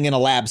is sitting in a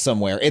lab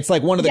somewhere. It's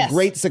like one of the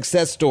great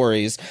success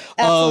stories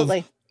of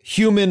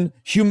human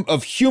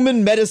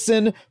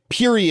medicine,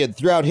 period,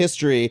 throughout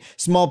history.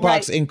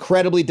 Smallpox,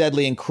 incredibly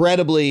deadly,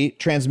 incredibly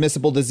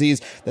transmissible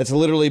disease that's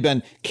literally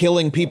been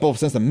killing people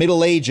since the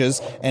Middle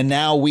Ages, and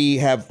now we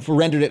have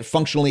rendered it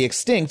functionally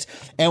extinct,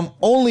 and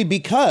only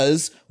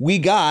because we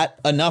got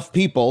enough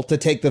people to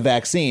take the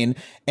vaccine.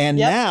 And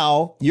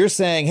now you're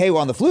saying, hey,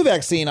 well, on the flu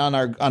vaccine, on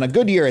a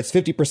good year, it's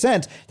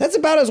 50%. That's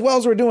about as well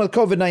as we're doing with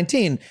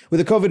COVID-19, with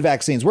the COVID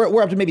vaccines.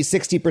 We're up to maybe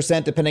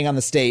 60%, depending on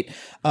the state.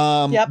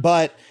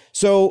 But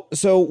so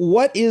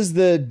what is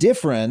the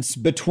difference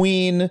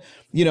between,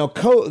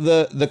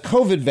 the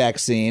COVID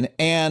vaccine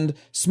and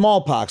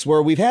smallpox,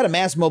 where we've had a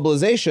mass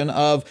mobilization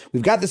of,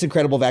 we've got this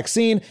incredible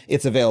vaccine,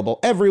 it's available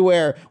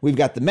everywhere, we've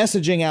got the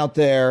messaging out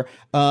there.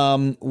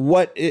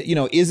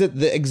 Is it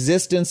the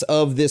existence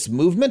of this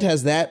movement?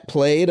 Has that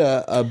played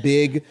a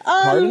big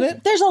part in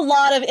it? There's a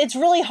lot of, it's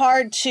really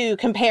hard to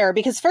compare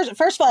because first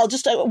of all,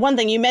 just one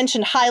thing, you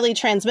mentioned highly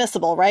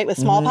transmissible, right? With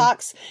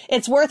smallpox,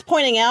 it's worth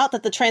pointing out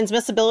that the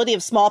transmissibility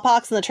of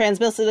smallpox and the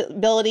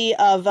transmissibility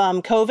of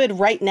COVID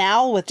right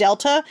now with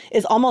Delta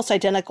is almost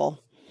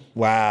identical.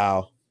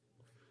 Wow.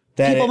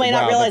 People may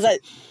not realize that.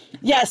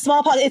 Yeah,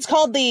 smallpox. It's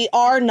called the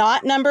R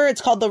naught number.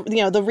 It's called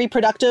the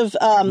reproductive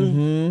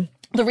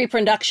the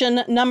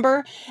reproduction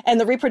number, and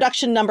the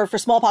reproduction number for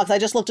smallpox, I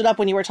just looked it up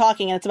when you were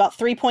talking, and it's about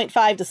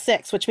 3.5 to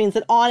 6, which means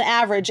that on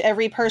average,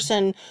 every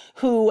person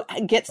who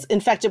gets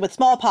infected with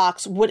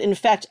smallpox would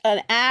infect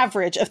an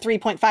average of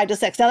 3.5 to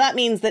 6. Now, that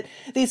means that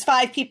these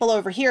 5 people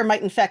over here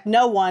might infect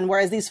no one,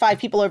 whereas these 5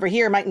 people over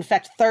here might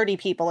infect 30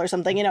 people or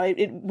something.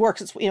 It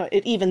works,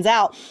 it evens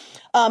out.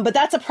 But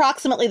that's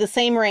approximately the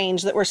same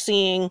range that we're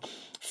seeing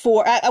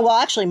for,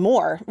 actually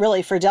more,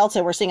 really, for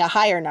Delta. We're seeing a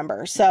higher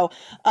number. So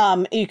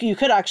you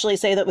could actually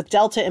say that with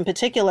Delta in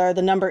particular,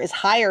 the number is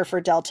higher for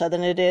Delta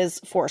than it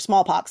is for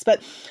smallpox. But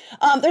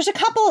there's a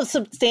couple of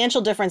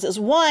substantial differences.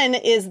 One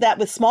is that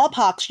with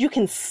smallpox, you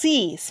can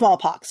see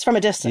smallpox from a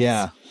distance.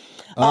 Yeah.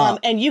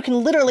 And you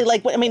can literally,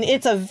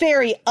 it's a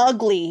very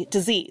ugly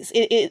disease.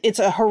 It's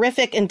a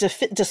horrific and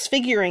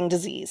disfiguring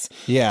disease.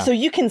 Yeah. So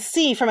you can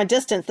see from a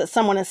distance that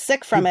someone is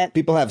sick from it.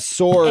 People have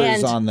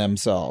sores on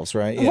themselves,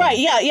 right? Yeah. Right.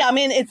 Yeah. Yeah.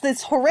 It's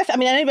this horrific.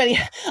 Anybody,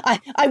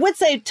 I would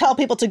say tell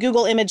people to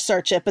Google image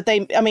search it, but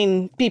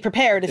be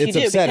prepared if you do,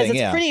 because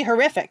it's pretty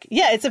horrific.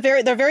 Yeah.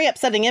 They're very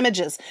upsetting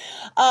images.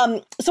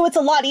 So it's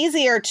a lot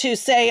easier to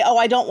say, oh,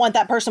 I don't want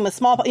that person with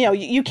smallpox.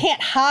 You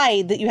can't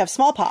hide that you have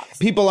smallpox.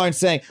 People aren't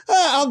saying,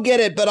 I'll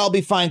get it, but I'll be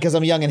fine because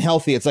I'm young and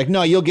healthy. It's like,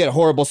 no, you'll get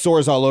horrible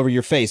sores all over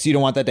your face. You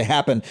don't want that to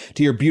happen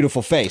to your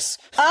beautiful face.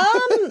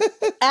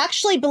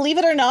 Actually, believe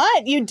it or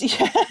not, you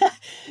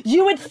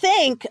would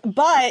think,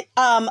 but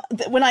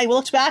when I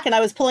looked back and I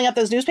was pulling up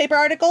those newspaper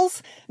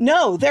articles,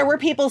 no, there were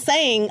people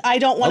saying, I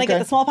don't want to get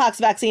the smallpox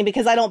vaccine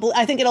because they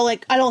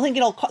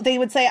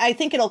would say, I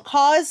think it'll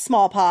cause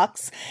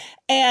smallpox,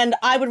 and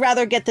I would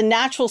rather get the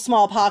natural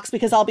smallpox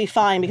because I'll be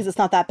fine because it's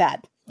not that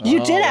bad.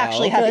 You did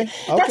actually have it.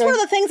 That's one of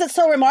the things that's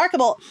so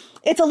remarkable.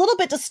 It's a little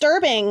bit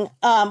disturbing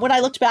when I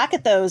looked back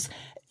at those.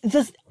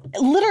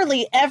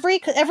 Literally every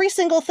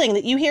single thing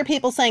that you hear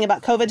people saying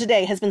about COVID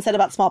today has been said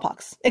about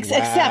smallpox,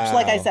 except,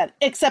 like I said,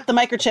 except the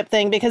microchip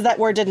thing, because that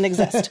word didn't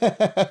exist. Got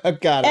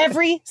it.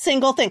 Every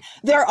single thing.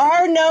 There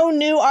are no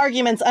new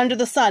arguments under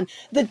the sun.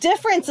 The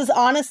difference is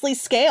honestly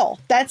scale.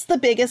 That's the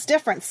biggest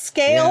difference.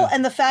 Scale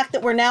and the fact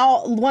that we're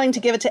now wanting to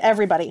give it to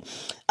everybody.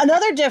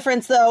 Another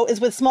difference, though,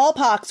 is with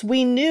smallpox,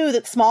 we knew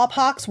that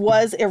smallpox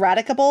was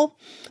eradicable.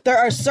 There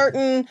are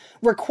certain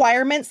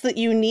requirements that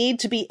you need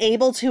to be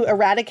able to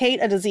eradicate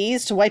a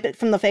disease, to wipe it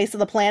from the face of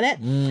the planet.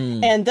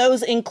 And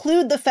those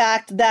include the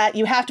fact that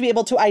you have to be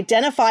able to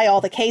identify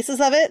all the cases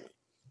of it.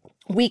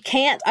 We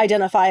can't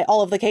identify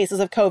all of the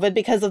cases of COVID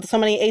because of so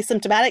many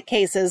asymptomatic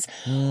cases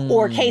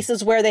or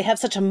cases where they have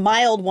such a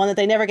mild one that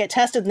they never get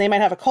tested and they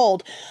might have a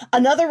cold.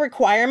 Another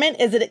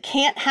requirement is that it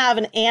can't have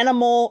an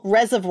animal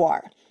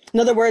reservoir. In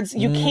other words,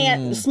 you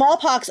can't,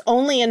 smallpox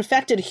only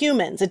infected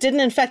humans. It didn't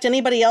infect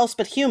anybody else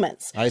but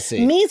humans. I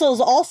see. Measles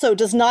also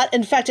does not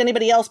infect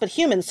anybody else but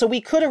humans. So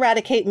we could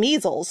eradicate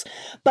measles.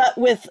 But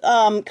with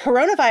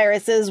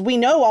coronaviruses, we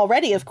know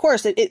already, of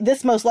course,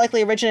 this most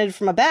likely originated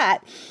from a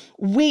bat.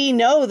 We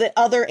know that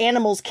other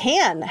animals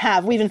can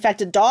have. We've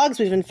infected dogs.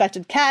 We've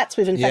infected cats.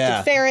 We've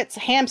infected ferrets,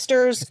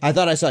 hamsters. I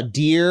thought I saw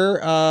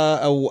deer.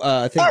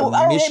 I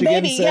think Michigan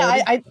maybe, said.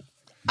 Yeah,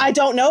 I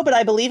don't know, but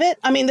I believe it.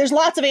 I mean, there's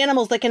lots of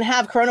animals that can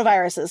have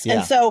coronaviruses.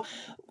 And so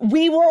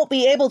we won't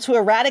be able to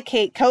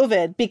eradicate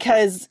COVID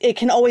because it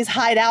can always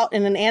hide out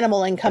in an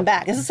animal and come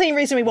back. It's the same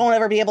reason we won't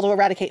ever be able to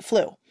eradicate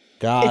flu.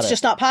 It's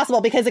just not possible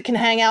because it can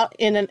hang out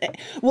in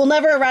we'll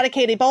never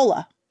eradicate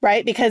Ebola,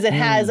 right? Because it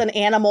has an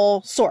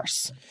animal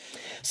source.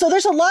 So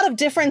there's a lot of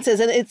differences,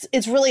 and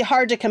it's really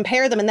hard to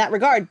compare them in that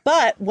regard.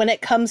 But when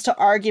it comes to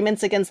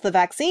arguments against the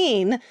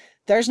vaccine,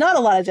 there's not a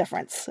lot of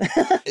difference.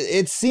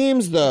 It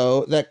seems,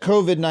 though, that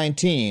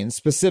COVID-19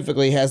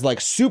 specifically has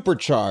like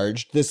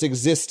supercharged this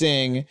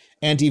existing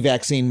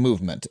anti-vaccine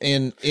movement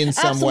in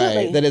some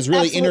way that has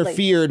really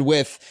interfered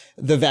with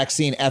the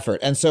vaccine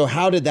effort. And so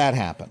how did that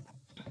happen?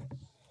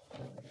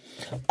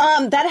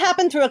 That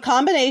happened through a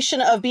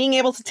combination of being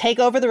able to take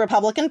over the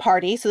Republican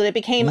Party so that it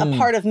became a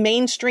part of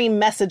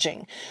mainstream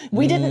messaging.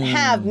 We didn't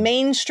have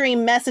mainstream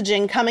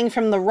messaging coming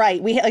from the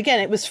right.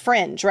 It was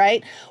fringe,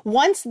 right?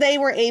 Once they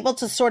were able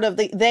to sort of,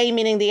 they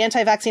meaning the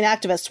anti-vaccine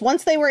activists,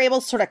 once they were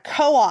able to sort of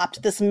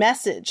co-opt this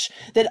message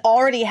that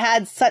already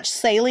had such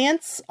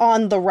salience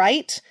on the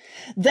right,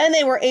 then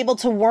they were able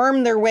to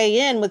worm their way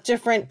in with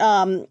different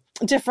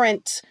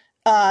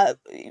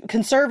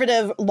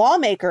conservative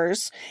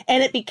lawmakers,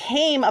 and it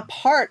became a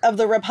part of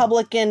the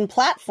Republican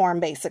platform,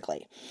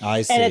 basically.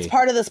 I see. And it's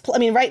part of this. I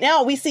mean, right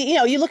now we see,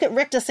 you look at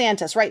Rick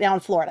DeSantis right now in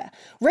Florida.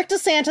 Rick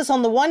DeSantis,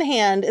 on the one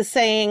hand, is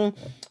saying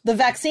the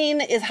vaccine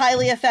is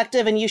highly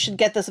effective and you should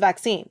get this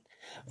vaccine.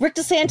 Rick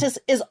DeSantis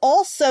is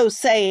also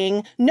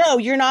saying, no,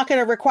 you're not going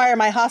to require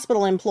my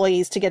hospital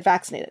employees to get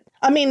vaccinated.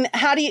 I mean,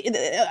 how do you,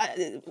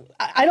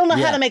 I don't know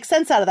how to make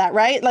sense out of that,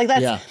 right? Like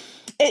that's,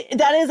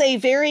 that is a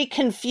very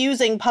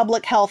confusing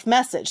public health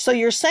message. So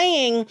you're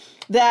saying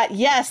that,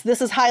 yes,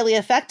 this is highly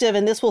effective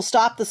and this will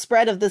stop the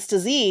spread of this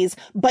disease,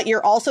 but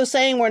you're also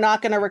saying we're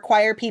not going to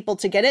require people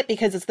to get it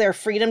because it's their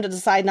freedom to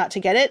decide not to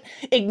get it,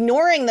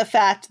 ignoring the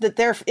fact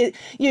that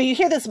you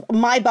hear this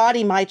my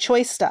body, my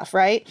choice stuff,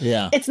 right?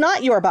 Yeah. It's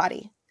not your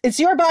body. It's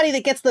your body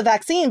that gets the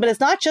vaccine, but it's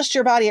not just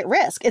your body at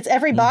risk. It's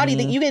every body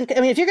that you can. I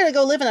mean, if you're going to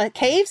go live in a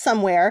cave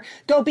somewhere,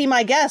 go be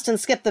my guest and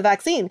skip the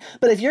vaccine.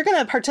 But if you're going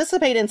to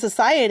participate in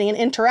society and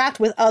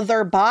interact with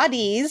other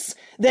bodies,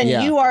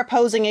 then you are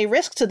posing a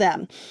risk to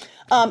them.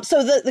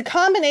 So the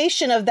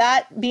combination of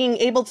that being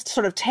able to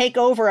sort of take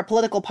over a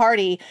political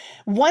party,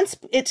 once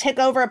it took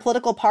over a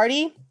political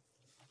party,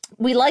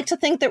 we like to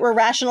think that we're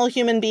rational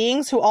human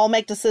beings who all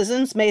make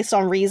decisions based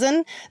on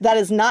reason. That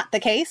is not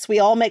the case. We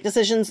all make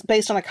decisions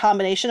based on a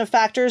combination of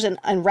factors, and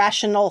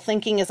rational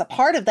thinking is a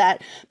part of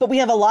that. But we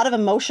have a lot of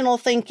emotional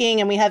thinking,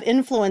 and we have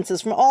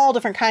influences from all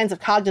different kinds of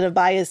cognitive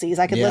biases.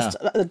 I could list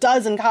a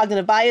dozen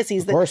cognitive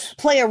biases that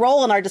play a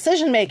role in our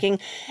decision making.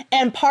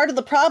 And part of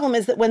the problem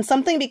is that when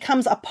something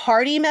becomes a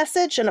party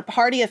message and a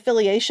party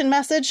affiliation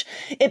message,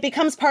 it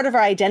becomes part of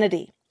our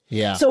identity.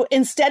 Yeah. So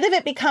instead of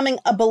it becoming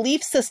a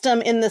belief system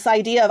in this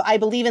idea of I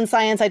believe in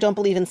science, I don't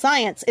believe in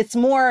science, it's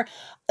more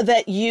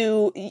that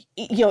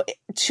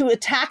to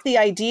attack the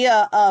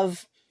idea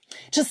of,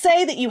 to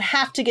say that you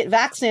have to get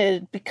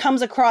vaccinated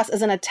becomes across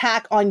as an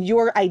attack on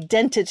your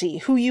identity,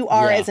 who you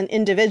are as an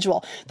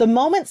individual. The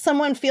moment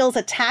someone feels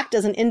attacked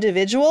as an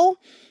individual,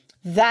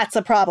 that's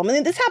a problem.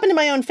 And this happened in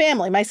my own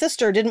family. My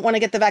sister didn't want to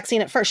get the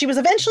vaccine at first. She was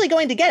eventually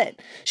going to get it.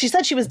 She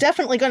said she was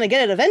definitely going to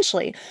get it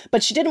eventually,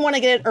 but she didn't want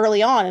to get it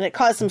early on. And it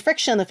caused some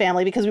friction in the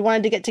family because we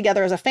wanted to get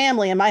together as a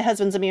family, and my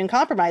husband's immune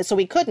compromised, so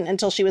we couldn't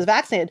until she was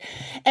vaccinated.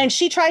 And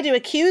she tried to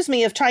accuse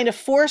me of trying to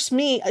force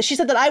me. She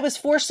said that I was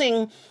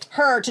forcing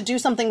her to do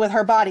something with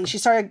her body. She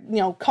started,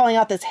 calling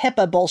out this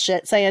HIPAA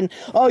bullshit, saying,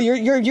 "Oh,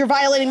 you're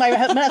violating my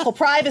medical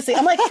privacy."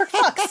 I'm like, for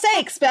fuck's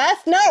sakes,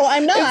 Beth. No,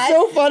 I'm not. It's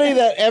so funny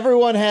that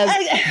everyone has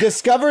this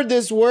discovered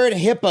this word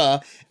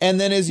HIPAA and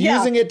then is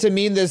using it to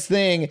mean this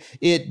thing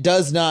it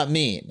does not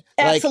mean.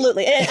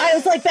 Absolutely. I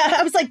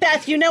was like,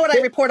 Beth, you know what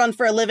I report on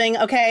for a living,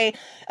 okay?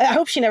 I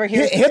hope she never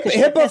hears this.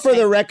 HIPAA for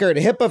the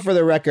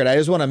record. I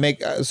just want to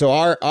make so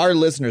our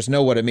listeners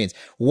know what it means.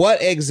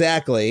 What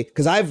exactly,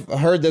 because I've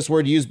heard this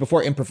word used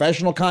before in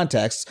professional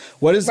contexts.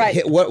 What does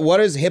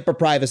HIPAA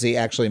privacy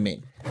actually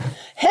mean?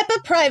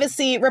 HIPAA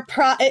privacy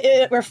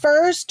it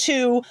refers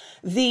to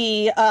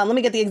the, let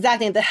me get the exact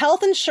name, the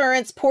Health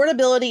Insurance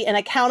Portability and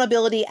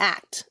Accountability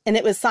Act. And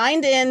it was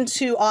signed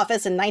into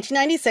office in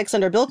 1996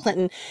 under Bill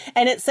Clinton.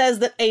 And it says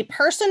that a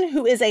person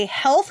who is a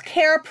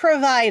healthcare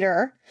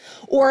provider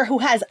or who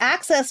has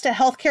access to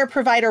healthcare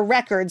provider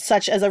records,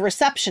 such as a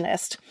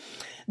receptionist,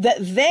 that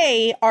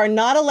they are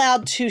not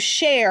allowed to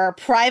share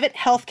private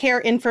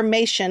healthcare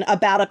information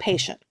about a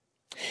patient.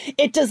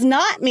 It does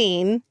not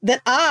mean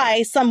that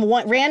some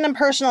random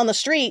person on the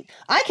street,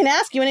 I can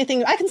ask you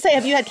anything. I can say,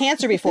 have you had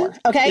cancer before?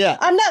 Okay. Yeah.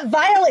 I'm not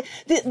violating.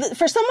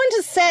 For someone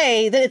to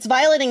say that it's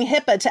violating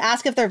HIPAA to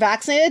ask if they're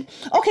vaccinated.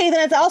 Okay.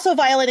 Then it's also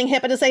violating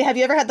HIPAA to say, have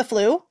you ever had the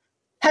flu?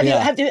 Have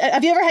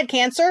you ever had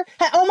cancer?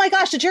 Oh my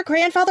gosh, did your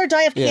grandfather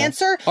die of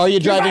cancer? Are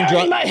you driving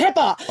drunk? My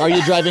HIPAA. Are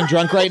you driving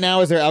drunk right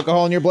now? Is there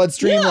alcohol in your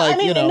bloodstream? None of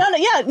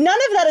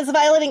that is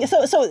violating.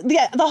 So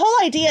the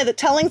whole idea that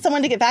telling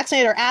someone to get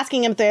vaccinated or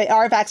asking them if they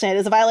are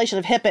vaccinated is a violation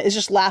of HIPAA is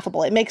just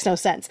laughable. It makes no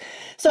sense.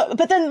 So,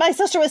 but then my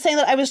sister was saying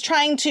that I was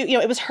trying to,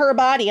 it was her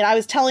body and I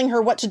was telling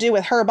her what to do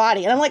with her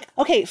body. And I'm like,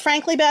 okay,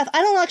 frankly, Beth,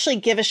 I don't actually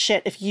give a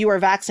shit if you are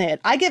vaccinated.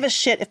 I give a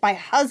shit if my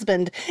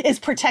husband is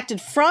protected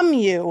from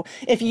you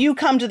if you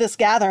come to this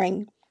gathering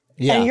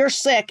and you're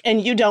sick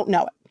and you don't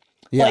know it.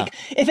 Yeah. Like,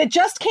 if it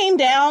just came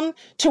down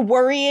to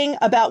worrying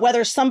about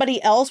whether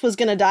somebody else was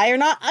going to die or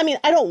not, I mean,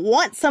 I don't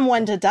want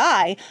someone to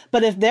die,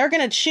 but if they're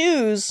going to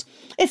choose,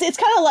 it's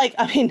kind of like,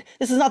 I mean,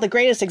 this is not the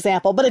greatest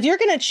example, but if you're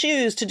going to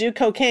choose to do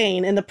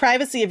cocaine in the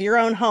privacy of your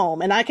own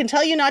home, and I can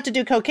tell you not to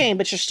do cocaine,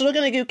 but you're still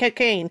going to do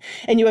cocaine,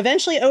 and you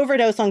eventually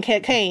overdose on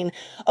cocaine,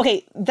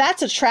 okay,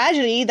 that's a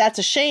tragedy, that's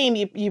a shame,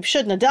 you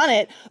shouldn't have done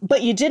it,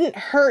 but you didn't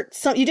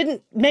you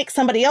didn't make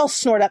somebody else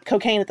snort up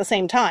cocaine at the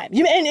same time.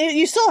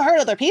 You still hurt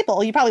other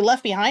people. You probably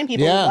left behind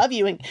people who love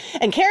you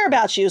and care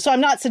about you. So I'm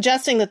not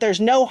suggesting that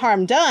there's no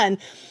harm done,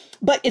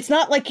 but it's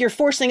not like you're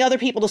forcing other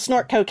people to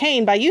snort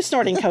cocaine by you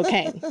snorting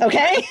cocaine.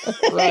 Okay.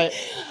 Right.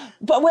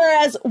 But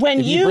whereas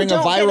when you bring a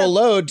viral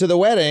load to the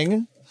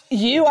wedding,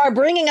 you are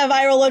bringing a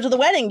viral load to the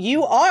wedding.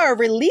 You are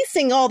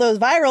releasing all those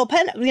viral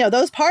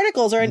those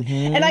particles are,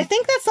 and I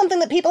think that's something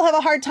that people have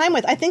a hard time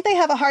with. I think they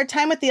have a hard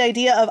time with the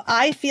idea of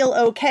I feel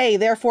okay,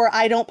 therefore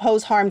I don't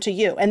pose harm to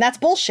you. And that's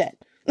bullshit.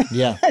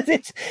 Yeah.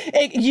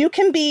 You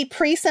can be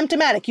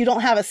pre-symptomatic. You don't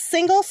have a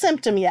single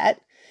symptom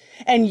yet,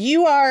 and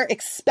you are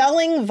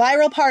expelling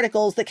viral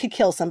particles that could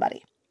kill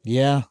somebody.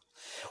 Yeah.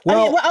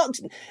 Well,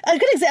 a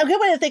good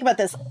way to think about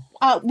this.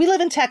 We live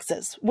in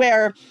Texas,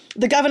 where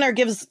the governor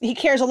he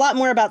cares a lot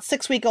more about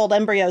 6-week-old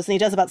embryos than he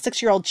does about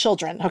 6-year-old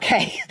children.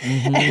 Okay.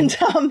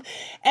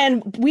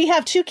 And we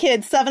have 2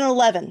 kids, 7 and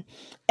 11,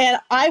 and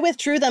I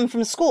withdrew them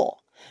from school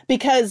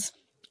because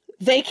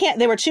they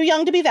were too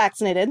young to be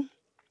vaccinated.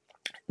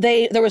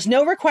 There was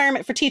no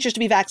requirement for teachers to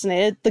be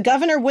vaccinated. The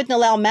governor wouldn't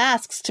allow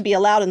masks to be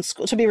allowed in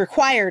school, to be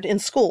required in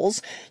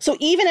schools. So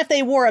even if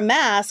they wore a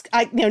mask,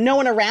 no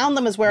one around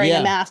them is wearing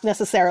a mask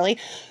necessarily.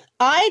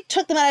 I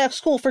took them out of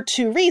school for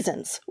 2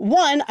 reasons.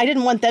 One, I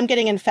didn't want them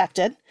getting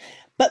infected.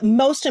 But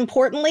most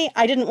importantly,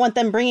 I didn't want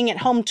them bringing it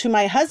home to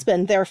my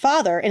husband, their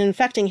father, and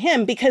infecting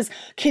him. Because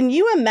can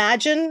you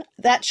imagine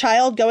that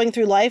child going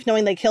through life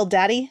knowing they killed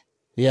daddy?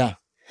 Yeah.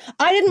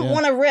 I didn't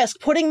want to risk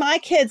putting my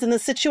kids in the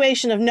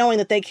situation of knowing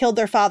that they killed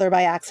their father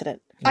by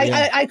accident.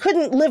 Yeah. I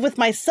couldn't live with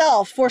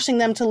myself, forcing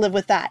them to live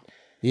with that.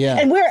 Yeah.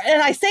 And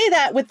I say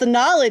that with the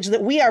knowledge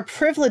that we are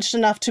privileged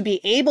enough to be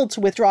able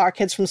to withdraw our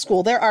kids from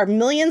school. There are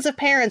millions of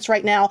parents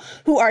right now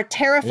who are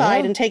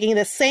terrified and taking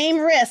the same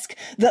risk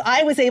that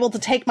I was able to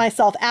take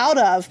myself out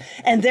of.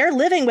 And they're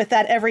living with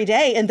that every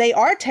day. And they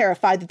are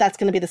terrified that that's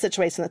going to be the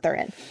situation that they're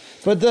in.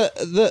 But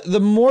the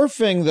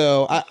morphing,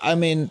 though, I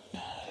mean,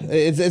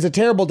 it's a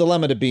terrible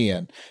dilemma to be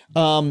in.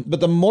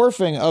 But the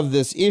morphing of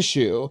this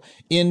issue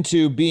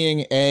into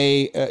being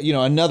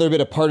another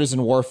bit of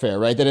partisan warfare,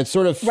 right? That it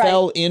sort of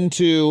fell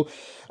into.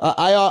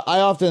 I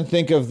often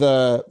think of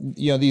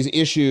these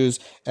issues,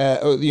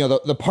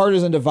 the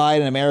partisan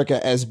divide in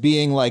America as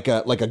being like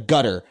a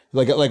gutter,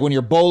 like when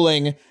you're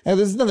bowling. And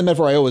this is not the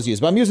metaphor I always use,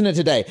 but I'm using it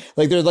today.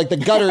 Like there's like the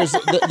gutters,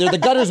 they're the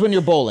gutters when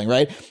you're bowling,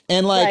 right?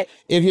 And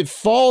if it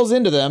falls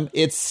into them,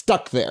 it's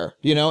stuck there,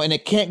 and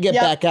it can't get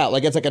back out.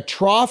 Like it's like a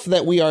trough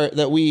that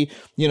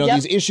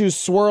these issues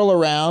swirl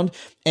around.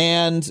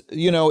 And,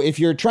 if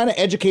you're trying to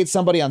educate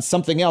somebody on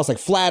something else, like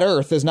flat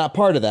Earth is not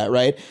part of that,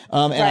 right?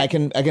 I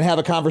can have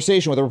a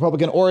conversation with a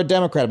Republican or a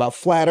Democrat about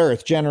flat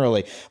Earth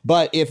generally.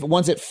 But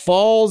once it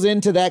falls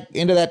into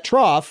that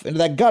trough, into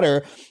that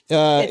gutter,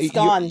 it's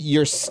gone.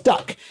 You're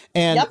stuck.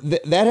 And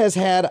that has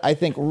had, I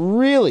think,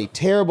 really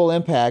terrible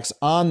impacts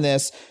on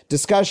this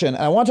discussion.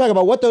 And I want to talk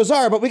about what those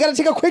are, but we got to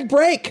take a quick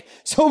break.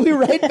 So we'll be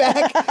right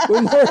back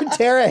with more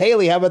Tara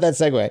Haelle. How about that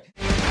segue?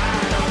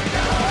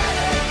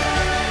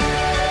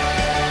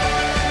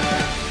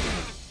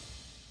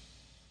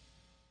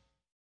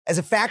 As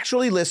a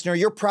Factually listener,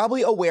 you're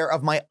probably aware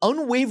of my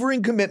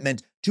unwavering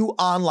commitment to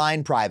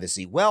online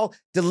privacy. Well,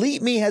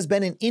 Delete Me has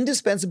been an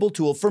indispensable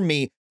tool for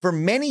me for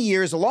many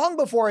years, long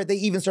before they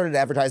even started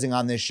advertising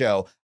on this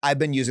show. I've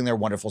been using their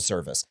wonderful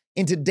service.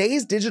 In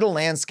today's digital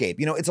landscape,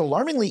 it's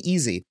alarmingly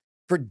easy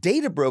for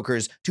data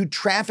brokers to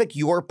traffic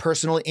your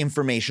personal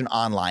information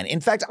online.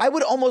 In fact, I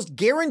would almost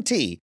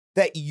guarantee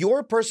that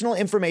your personal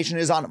information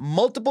is on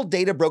multiple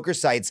data broker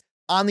sites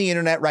on the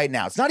internet right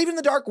now. It's not even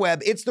the dark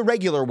web, it's the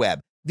regular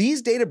web.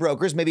 These data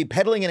brokers may be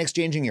peddling and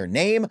exchanging your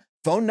name,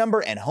 phone number,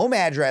 and home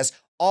address,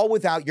 all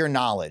without your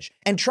knowledge.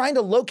 And trying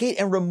to locate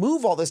and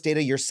remove all this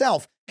data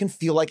yourself can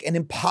feel like an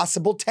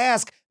impossible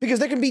task because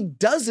there can be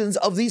dozens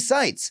of these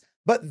sites.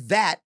 But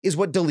that is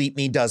what Delete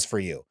Me does for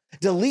you.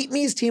 Delete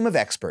Me's team of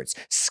experts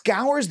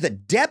scours the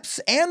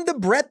depths and the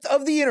breadth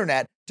of the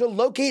internet to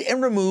locate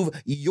and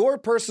remove your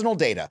personal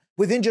data.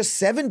 Within just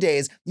 7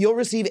 days, you'll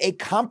receive a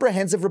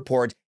comprehensive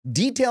report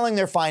detailing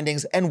their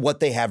findings and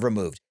what they have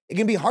removed. It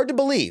can be hard to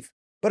believe,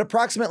 but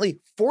approximately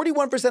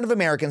 41% of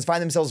Americans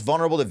find themselves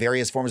vulnerable to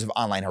various forms of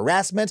online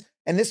harassment,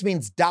 and this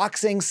means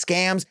doxing,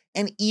 scams,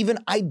 and even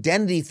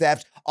identity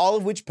theft, all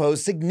of which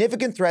pose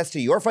significant threats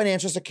to your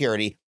financial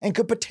security and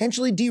could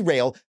potentially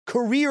derail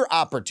career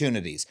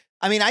opportunities.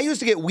 I used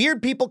to get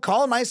weird people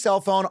calling my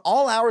cell phone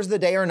all hours of the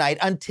day or night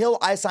until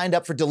I signed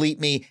up for Delete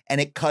Me,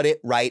 and it cut it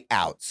right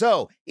out.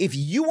 So if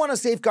you want to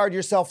safeguard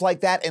yourself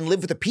like that and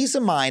live with the peace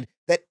of mind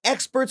that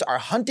experts are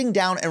hunting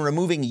down and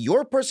removing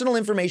your personal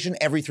information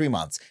every 3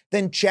 months,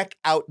 then check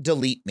out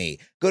Delete Me.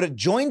 Go to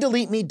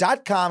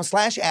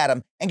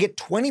joindeleteme.com/Adam and get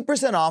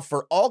 20% off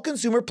for all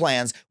consumer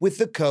plans with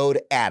the code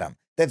Adam.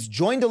 That's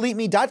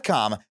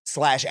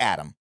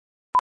joindeleteme.com/Adam.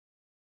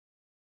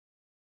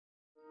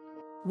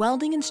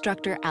 Welding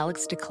instructor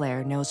Alex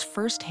DeClaire knows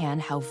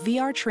firsthand how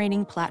VR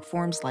training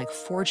platforms like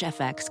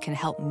ForgeFX can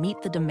help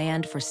meet the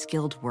demand for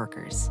skilled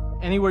workers.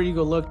 Anywhere you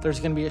go look, there's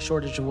going to be a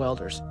shortage of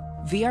welders.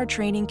 VR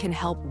training can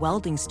help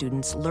welding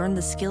students learn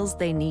the skills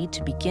they need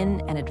to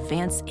begin and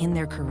advance in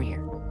their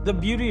career. The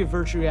beauty of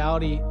virtual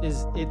reality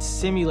is it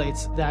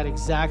simulates that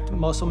exact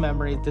muscle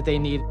memory that they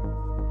need.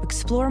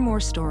 Explore more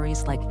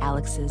stories like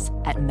Alex's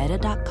at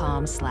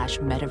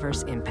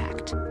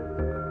meta.com/metaverseimpact.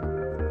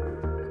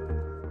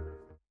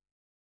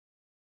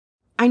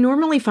 I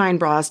normally find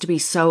bras to be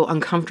so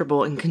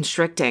uncomfortable and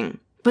constricting,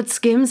 but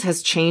Skims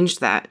has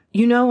changed that.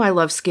 I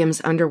love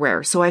Skims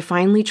underwear, so I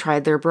finally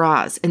tried their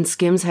bras, and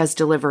Skims has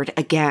delivered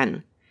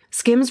again.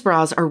 Skims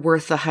bras are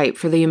worth the hype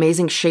for the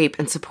amazing shape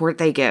and support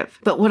they give,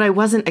 but what I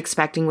wasn't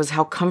expecting was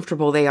how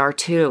comfortable they are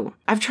too.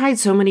 I've tried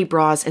so many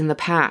bras in the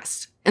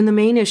past, and the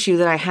main issue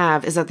that I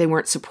have is that they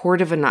weren't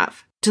supportive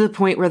enough, to the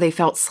point where they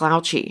felt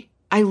slouchy.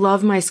 I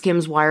love my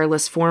Skims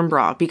wireless form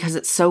bra because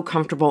it's so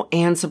comfortable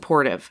and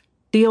supportive.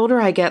 The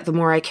older I get, the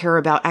more I care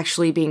about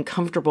actually being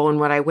comfortable in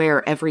what I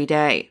wear every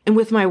day. And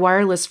with my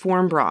wireless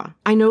form bra,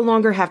 I no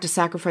longer have to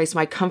sacrifice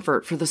my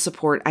comfort for the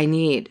support I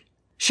need.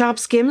 Shop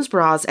Skims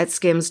bras at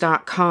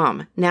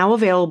skims.com, now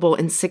available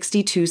in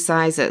 62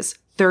 sizes,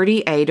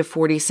 30A to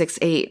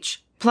 46H.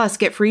 Plus,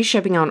 get free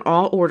shipping on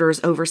all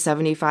orders over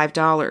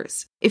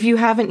 $75. If you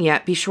haven't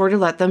yet, be sure to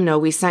let them know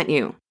we sent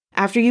you.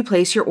 After you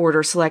place your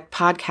order, select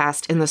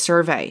podcast in the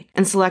survey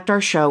and select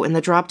our show in the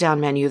drop-down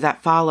menu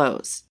that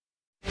follows.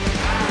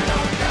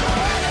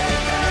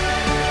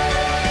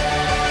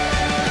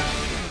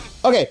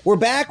 Okay, we're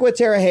back with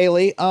Tara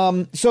Haelle.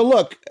 So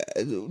look,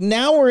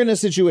 now we're in a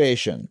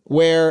situation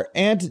where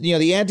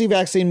the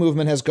anti-vaccine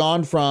movement has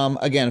gone from,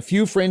 again, a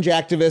few fringe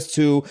activists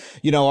who,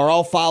 are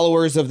all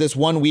followers of this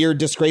one weird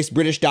disgraced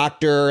British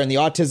doctor and the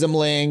autism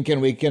link,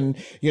 and we can,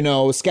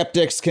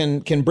 skeptics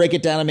can break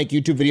it down and make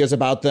YouTube videos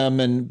about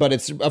them, but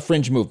it's a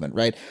fringe movement,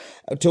 right?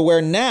 To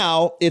where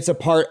now it's a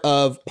part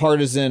of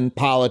partisan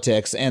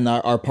politics and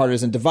our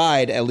partisan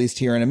divide, at least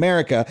here in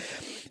America.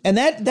 And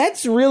that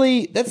seemed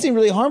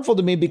really harmful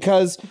to me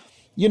because,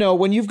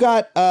 when you've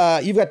got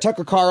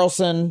Tucker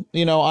Carlson,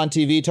 on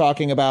TV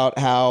talking about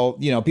how,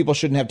 people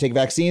shouldn't have to take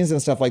vaccines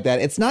and stuff like that.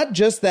 It's not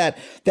just that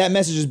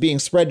message is being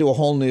spread to a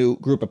whole new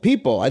group of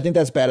people. I think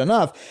that's bad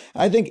enough.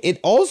 I think it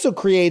also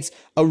creates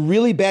a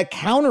really bad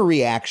counter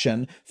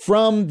reaction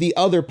from the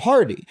other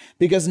party,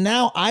 because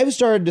now I've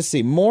started to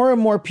see more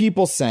and more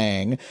people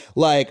saying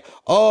like,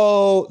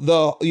 oh,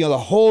 the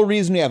whole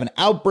reason we have an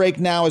outbreak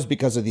now is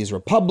because of these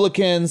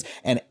Republicans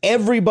and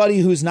everybody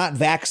who's not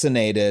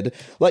vaccinated.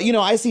 Like,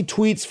 I see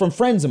tweets from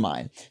friends of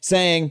mine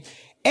saying,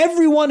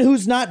 everyone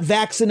who's not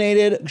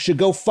vaccinated should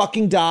go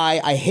fucking die.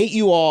 I hate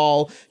you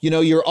all.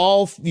 You're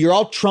all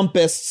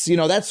Trumpists,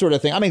 that sort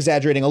of thing. I'm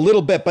exaggerating a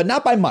little bit, but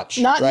not by much.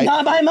 Not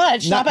by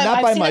much. Not by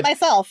much. I've seen it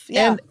myself.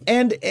 Yeah.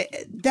 And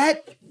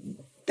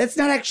that's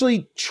not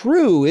actually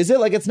true, is it?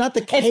 Like, it's not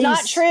the case. It's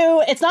not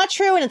true. It's not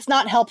true, and it's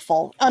not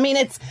helpful. I mean,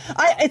 it's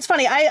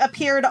funny. I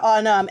appeared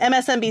on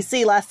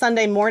MSNBC last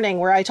Sunday morning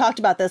where I talked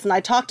about this, and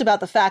I talked about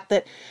the fact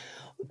that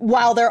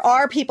while there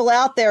are people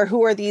out there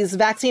who are these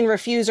vaccine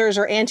refusers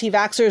or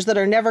anti-vaxxers that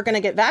are never going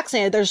to get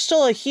vaccinated, there's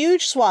still a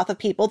huge swath of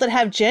people that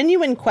have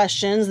genuine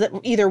questions that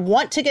either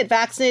want to get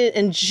vaccinated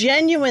and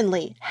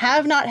genuinely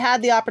have not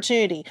had the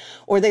opportunity,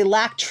 or they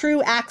lack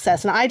true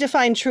access. And I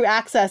define true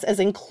access as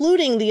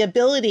including the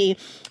ability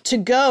to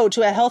go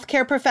to a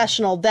healthcare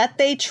professional that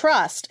they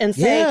trust and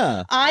say,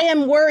 I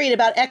am worried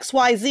about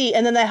XYZ.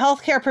 And then the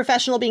healthcare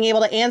professional being able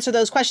to answer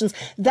those questions.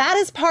 That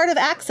is part of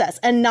access.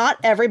 And not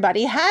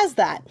everybody has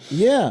that.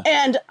 Yeah.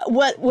 And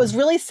what was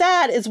really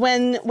sad is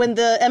when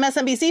the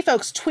MSNBC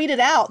folks tweeted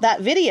out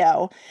that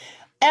video,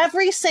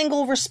 every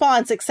single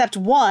response except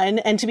one,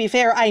 and to be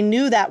fair, I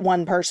knew that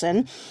one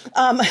person,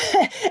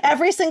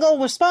 every single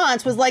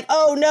response was like,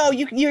 oh no,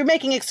 you're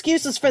making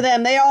excuses for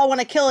them. They all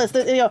want to kill us.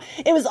 It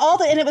was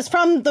all and it was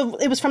from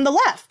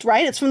the left,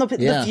 right? It's from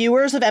the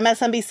viewers of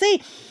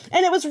MSNBC.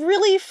 And it was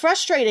really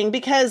frustrating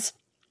because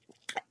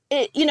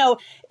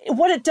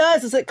what it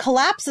does is it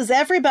collapses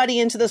everybody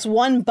into this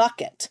one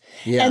bucket.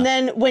 Yeah. And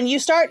then when you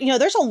start,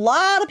 there's a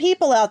lot of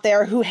people out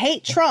there who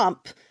hate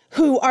Trump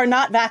who are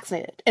not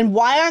vaccinated. And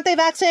why aren't they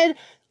vaccinated?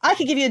 I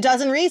could give you a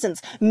dozen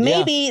reasons.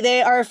 Maybe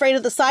they are afraid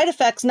of the side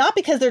effects, not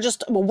because they're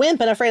just a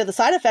wimp and afraid of the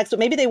side effects, but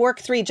maybe they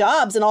work 3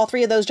 jobs and all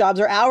 3 of those jobs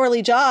are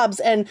hourly jobs.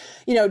 And,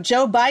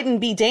 Joe Biden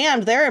be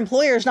damned, their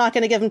employer's not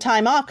going to give them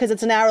time off because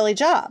it's an hourly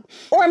job.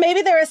 Or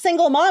maybe they're a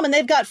single mom and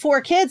they've got 4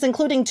 kids,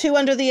 including 2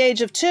 under the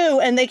age of 2,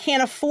 and they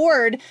can't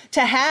afford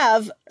to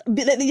have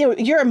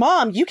you're a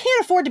mom. You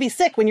can't afford to be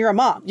sick when you're a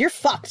mom. You're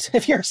fucked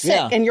if you're sick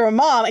and you're a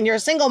mom and you're a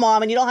single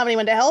mom and you don't have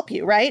anyone to help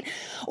you, right?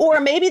 Or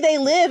maybe they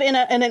live in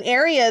an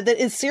area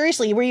that is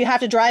seriously where you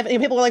have to drive.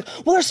 And people are like,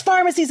 well, there's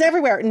pharmacies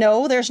everywhere.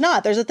 No, there's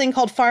not. There's a thing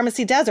called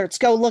pharmacy deserts.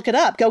 Go look it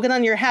up. Go get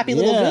on your happy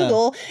little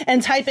Google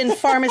and type in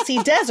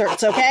pharmacy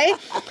deserts, okay?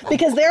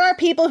 Because there are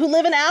people who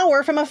live an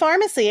hour from a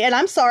pharmacy. And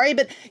I'm sorry,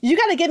 but you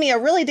got to give me a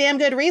really damn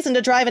good reason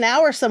to drive an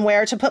hour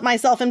somewhere to put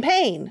myself in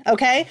pain,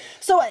 okay?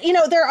 So,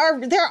 there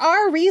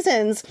are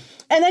reasons.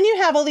 And then you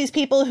have all these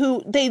people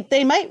who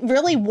they might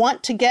really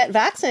want to get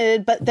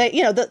vaccinated, but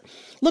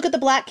look at the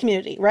Black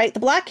community, right? The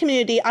Black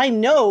community, I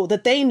know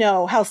that they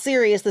know how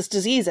serious this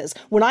disease is.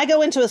 When I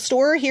go into a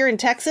store here in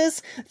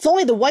Texas, it's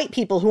only the white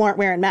people who aren't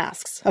wearing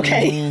masks,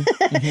 okay?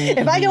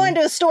 If I go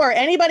into a store,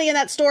 anybody in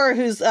that store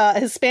who's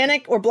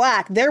Hispanic or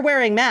Black, they're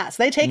wearing masks.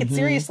 They take it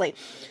seriously.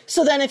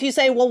 So then if you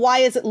say, well, why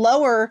is it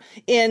lower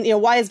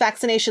why is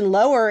vaccination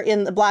lower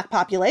in the Black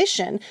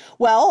population?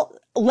 Well,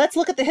 let's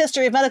look at the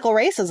history of medical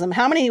racism.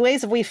 How many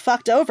ways have we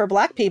fucked over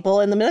Black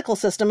people in the medical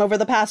system over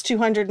the past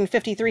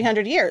 250,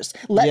 300 years?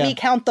 Let me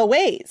count the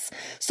ways.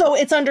 So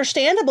it's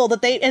understandable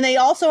that they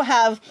also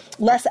have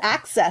less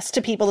access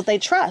to people that they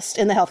trust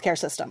in the healthcare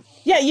system.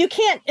 Yeah, you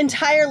can't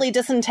entirely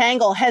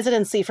disentangle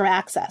hesitancy from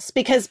access,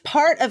 because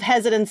part of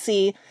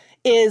hesitancy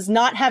is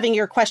not having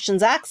your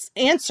questions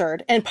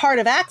answered. And part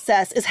of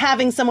access is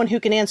having someone who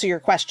can answer your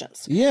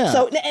questions. Yeah.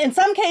 So in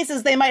some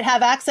cases, they might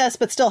have access,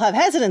 but still have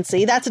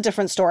hesitancy. That's a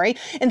different story.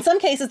 In some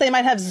cases, they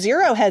might have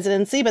zero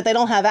hesitancy, but they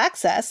don't have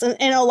access. And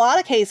in a lot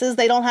of cases,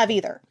 they don't have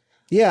either.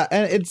 Yeah.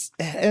 And it's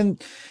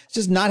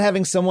just not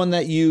having someone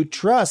that you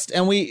trust.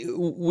 And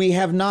we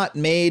have not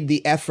made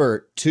the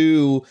effort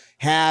to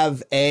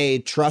have a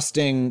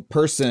trusting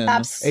person,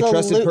 a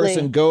trusted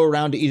person go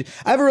around to each.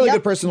 I have a really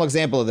good personal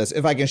example of this,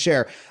 if I can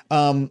share.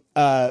 My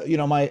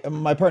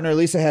partner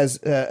Lisa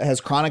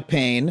has chronic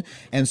pain,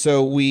 and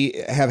so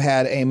we have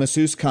had a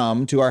masseuse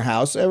come to our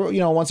house,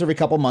 once every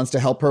couple months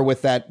to help her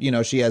with that.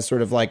 She has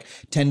sort of like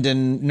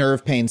tendon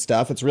nerve pain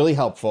stuff. It's really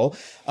helpful.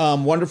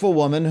 Wonderful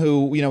woman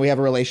who we have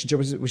a relationship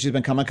with. She's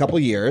been coming a couple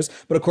years,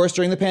 but of course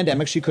during the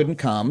pandemic she couldn't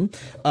come.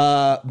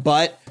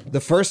 But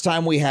the first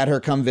time we had her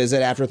come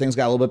visit after things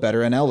got a little bit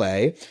better in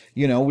LA,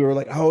 we were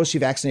like, oh, is she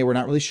vaccinated? We're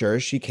not really sure.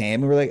 She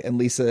came. We were like, and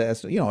Lisa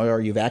asked,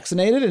 are you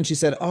vaccinated? And she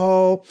said,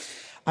 oh,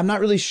 I'm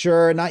not really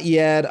sure. Not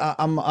yet.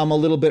 I'm a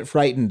little bit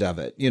frightened of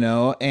it,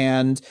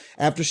 and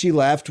after she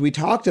left, we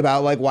talked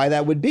about like why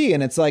that would be.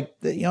 And it's like,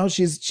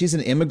 she's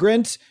an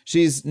immigrant.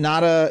 She's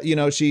not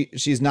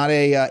she's not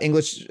a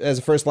English as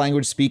a first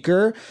language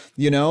speaker.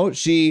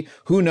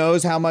 Who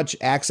knows how much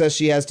access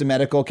she has to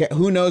medical care.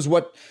 Who knows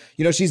what,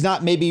 she's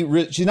not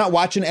she's not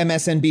watching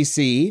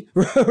MSNBC,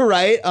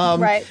 right?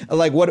 Right.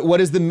 Like what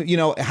is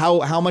the,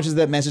 how much is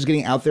that message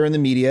getting out there in the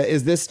media?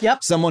 Is this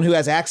someone who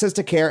has access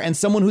to care and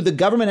someone who the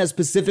government has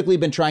specifically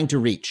been trying to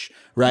reach,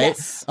 right?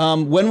 Yes.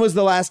 When was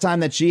the last time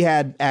that she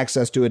had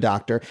access to a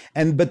doctor?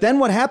 But then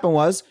what happened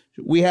was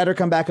we had her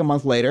come back a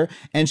month later,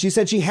 and she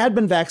said she had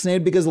been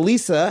vaccinated because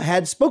Lisa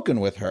had spoken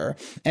with her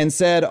and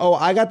said, oh,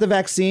 I got the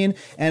vaccine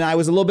and I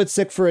was a little bit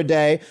sick for a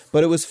day,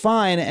 but it was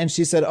fine. And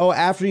she said, oh,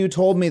 after you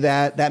told me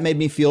that made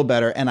me feel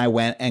better. And I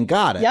went and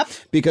got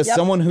it because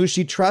someone who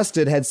she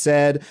trusted had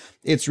said,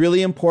 it's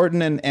really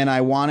important and I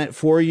want it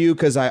for you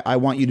because I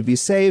want you to be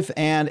safe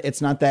and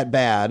it's not that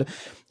bad.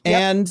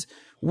 And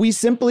we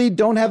simply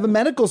don't have a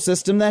medical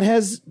system that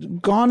has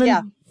gone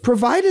and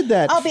provided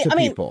that to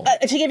people?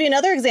 To give you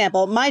another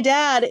example, my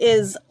dad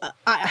is,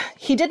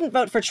 he didn't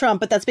vote for Trump,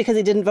 but that's because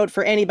he didn't vote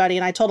for anybody.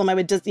 And I told him I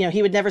would just,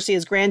 he would never see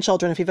his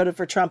grandchildren if he voted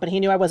for Trump, and he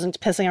knew I wasn't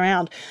pissing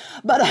around.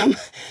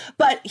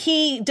 But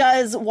he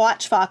does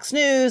watch Fox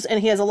News, and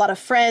he has a lot of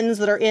friends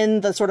that are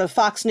in the sort of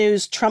Fox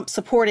News Trump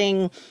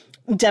supporting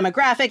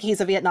demographic. He's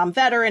a Vietnam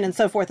veteran and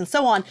so forth and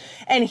so on.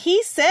 And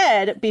he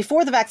said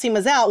before the vaccine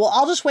was out, well,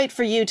 I'll just wait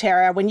for you,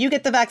 Tara. When you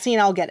get the vaccine,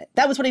 I'll get it.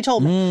 That was what he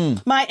told me.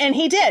 And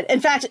he did.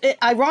 In fact,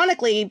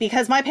 ironically,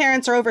 because my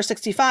parents are over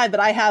 65, but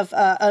I have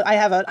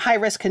a high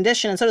risk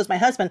condition, and so does my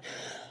husband.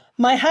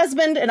 My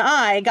husband and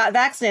I got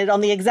vaccinated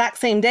on the exact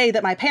same day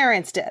that my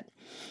parents did.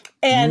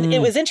 And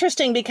it was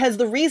interesting because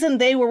the reason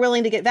they were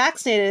willing to get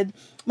vaccinated,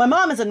 my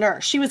mom is a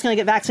nurse. She was going to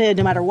get vaccinated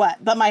no matter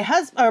what. But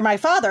my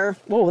father,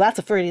 whoa, that's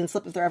a Freudian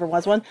slip if there ever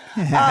was one.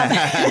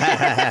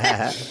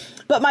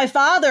 But my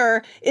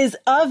father is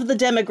of the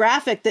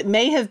demographic that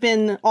may have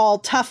been all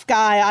tough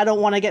guy. I don't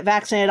want to get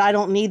vaccinated. I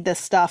don't need this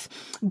stuff.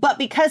 But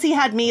because he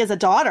had me as a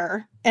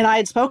daughter, and I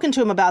had spoken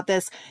to him about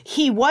this,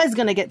 he was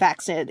going to get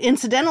vaccinated.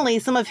 Incidentally,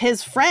 some of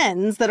his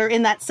friends that are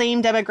in that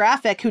same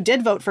demographic who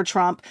did vote for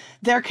Trump,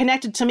 they're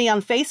connected to me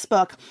on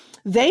Facebook.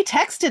 They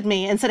texted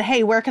me and said,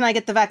 hey, where can I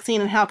get the vaccine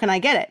and how can I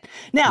get it?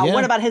 Now,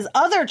 what about his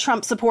other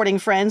Trump supporting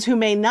friends who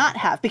may not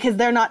have, because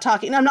they're not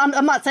talking. I'm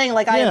not saying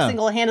like I am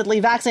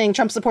single-handedly vaccinating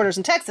Trump supporters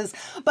in Texas,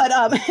 but,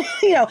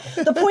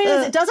 the point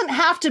is it doesn't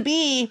have to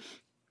be.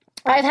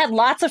 I've had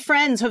lots of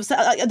friends who have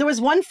said, there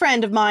was one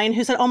friend of mine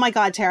who said, oh my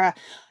God, Tara,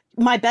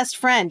 my best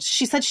friend,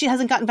 she said she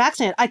hasn't gotten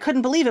vaccinated. I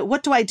couldn't believe it.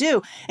 What do I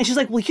do? And she's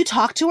like, will you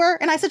talk to her?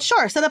 And I said,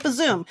 sure, set up a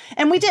Zoom.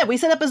 And we did. We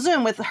set up a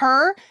Zoom with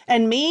her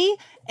and me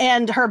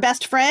and her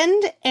best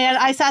friend. And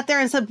I sat there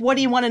and said, what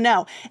do you want to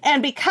know?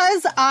 And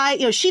because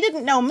she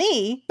didn't know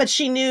me, but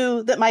she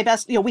knew that my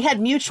best, we had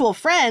mutual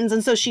friends.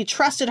 And so she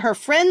trusted her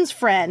friend's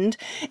friend,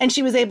 and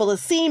she was able to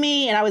see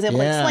me, and I was able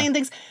to explain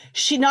things.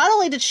 She not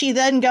only did she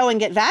then go and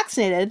get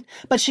vaccinated,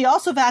 but she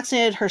also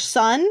vaccinated her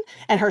son,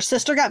 and her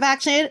sister got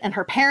vaccinated, and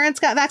her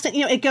parents got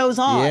vaccinated. It goes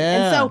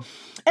on.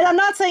 And I'm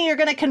not saying you're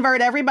going to convert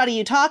everybody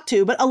you talk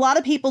to, but a lot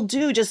of people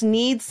do just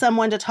need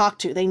someone to talk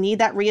to. They need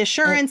that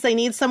reassurance. They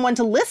need someone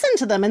to listen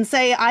to them and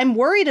say, I'm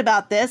worried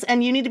about this.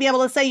 And you need to be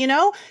able to say,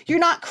 you're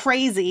not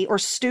crazy or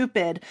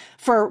stupid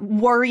for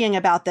worrying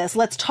about this.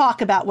 Let's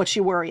talk about what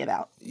you worry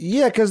about.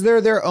 Yeah, because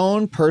they're their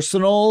own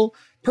personal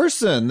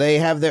person. They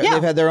have they've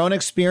had their own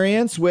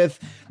experience with,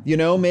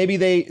 maybe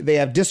they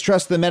have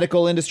distrust of the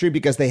medical industry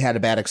because they had a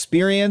bad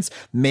experience.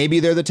 Maybe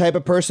they're the type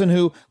of person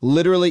who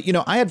literally,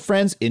 I had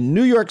friends in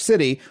New York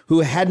City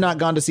who had not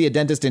gone to see a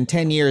dentist in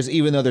 10 years,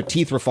 even though their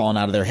teeth were falling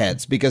out of their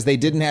heads because they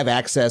didn't have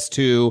access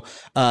to,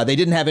 they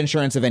didn't have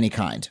insurance of any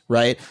kind,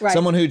 right?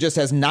 Someone who just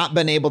has not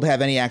been able to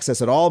have any access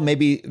at all.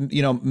 Maybe,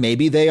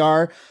 maybe they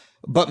are,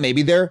 but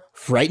maybe they're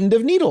frightened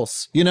of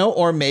needles,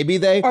 or maybe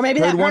that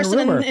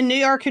person in New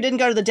York who didn't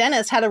go to the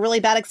dentist had a really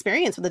bad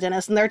experience with the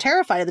dentist, and they're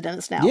terrified of the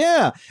dentist now.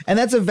 Yeah, and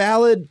that's a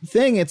valid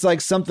thing. It's like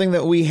something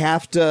that we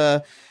have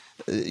to.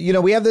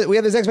 We have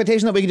this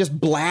expectation that we can just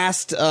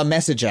blast a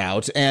message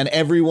out, and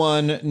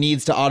everyone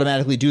needs to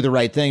automatically do the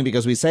right thing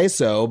because we say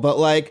so. But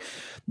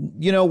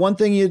one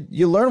thing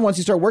you learn once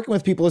you start working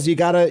with people is you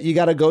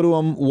gotta go to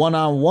them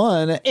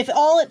one-on-one. If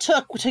all it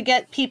took to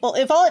get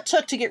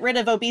rid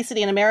of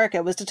obesity in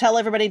America was to tell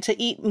everybody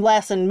to eat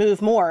less and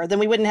move more, then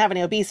we wouldn't have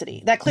any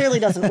obesity. That clearly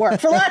doesn't work.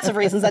 For lots of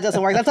reasons, that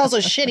doesn't work. That's also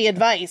shitty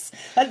advice.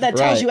 That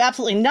tells you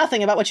absolutely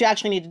nothing about what you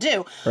actually need to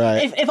do.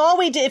 Right.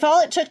 If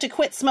all it took to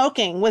quit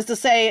smoking was to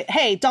say,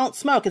 hey, don't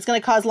smoke, it's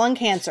going to cause lung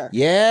cancer.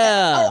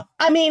 Yeah.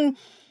 And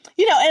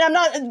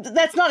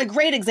that's not a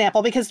great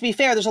example because, to be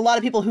fair, there's a lot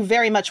of people who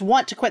very much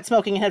want to quit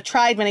smoking and have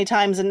tried many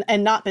times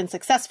and not been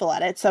successful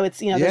at it. So it's,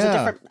 there's a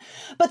different,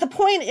 but the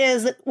point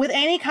is that with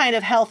any kind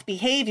of health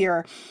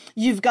behavior,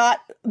 you've got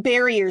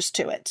barriers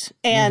to it.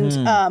 And,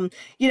 and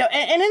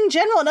in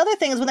general, another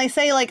thing is when they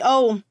say like,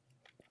 oh,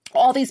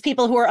 all these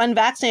people who are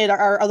unvaccinated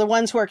are the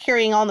ones who are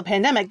carrying on the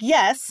pandemic.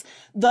 Yes,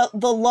 the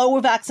low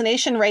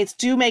vaccination rates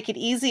do make it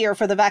easier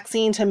for the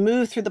vaccine to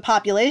move through the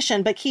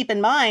population. But keep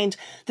in mind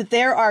that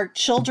there are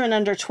children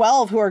under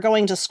 12 who are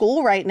going to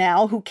school right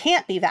now who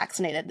can't be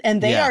vaccinated.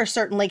 And they are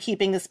certainly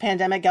keeping this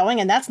pandemic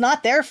going. And that's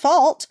not their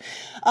fault.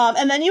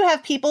 And then you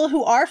have people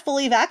who are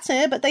fully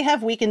vaccinated, but they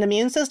have weakened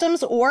immune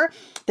systems, or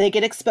they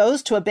get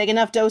exposed to a big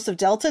enough dose of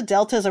Delta.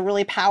 Delta is a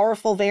really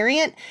powerful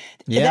variant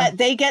that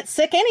they get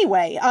sick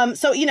anyway.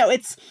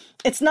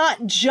 It's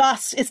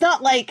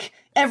not like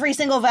every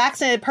single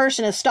vaccinated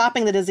person is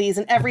stopping the disease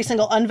and every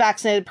single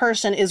unvaccinated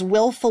person is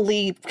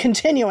willfully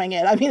continuing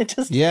it. I mean,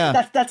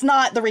 that's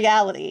not the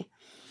reality.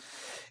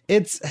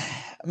 It's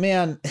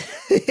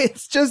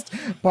just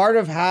part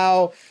of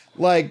how,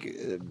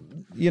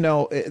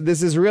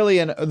 this is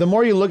really the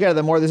more you look at it,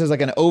 the more this is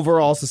like an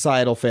overall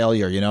societal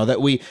failure, that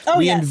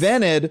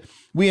invented.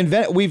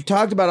 We've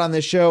talked about on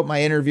this show,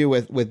 my interview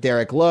with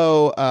Derek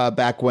Lowe,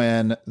 back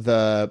when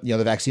the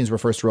vaccines were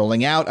first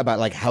rolling out, about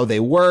like how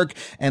they work.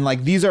 And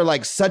like, these are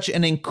like such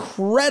an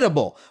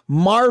incredible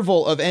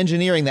marvel of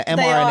engineering, the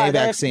mRNA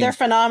vaccines. They're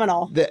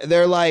phenomenal.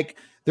 They're like,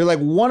 they're like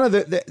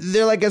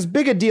they're like as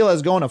big a deal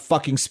as going to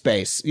fucking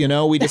space. You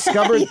know, we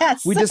discovered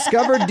Yes. we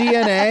discovered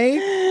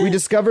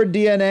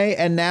DNA,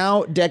 and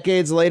now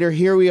decades later,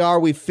 here we are.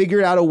 We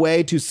figured out a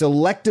way to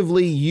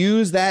selectively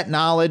use that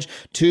knowledge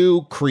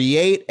to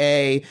create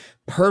a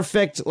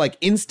perfect, like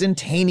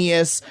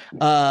instantaneous,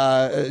 response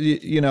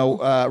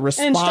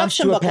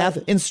to a path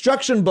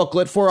instruction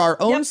booklet for our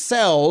own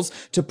cells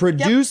to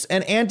produce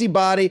an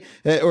antibody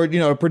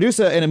produce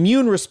an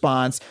immune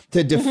response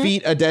to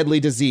defeat a deadly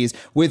disease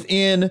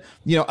within,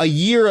 a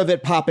year of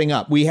it popping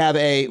up. We have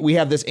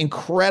this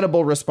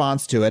incredible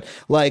response to it.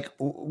 Like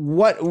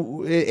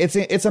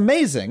it's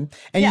amazing.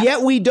 And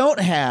yet we don't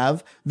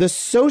have the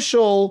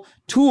social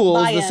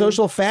tools, buy-in. the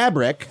social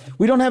fabric.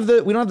 We don't have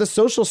the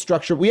social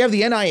structure. We have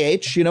the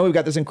NIH, we've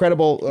got this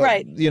incredible,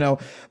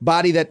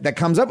 body that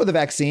comes up with a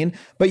vaccine,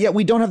 but yet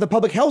we don't have the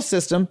public health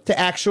system to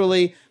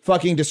actually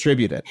fucking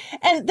distribute it.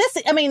 And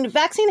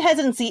vaccine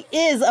hesitancy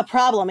is a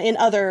problem in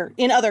other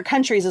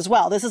countries as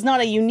well. This is not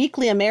a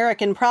uniquely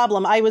American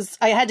problem. I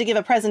had to give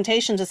a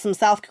presentation to some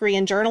South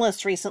Korean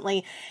journalists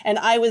recently, and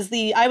I was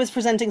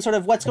presenting sort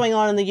of what's going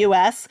on in the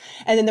US,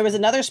 and then there was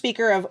another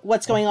speaker of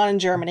what's going on in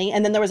Germany,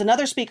 and then there was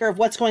another speaker of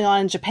what's going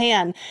on in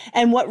Japan.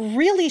 And what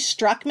really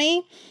struck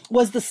me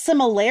was the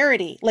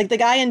similarity. Like the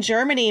guy in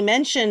Germany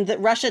mentioned that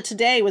Russia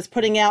Today was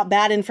putting out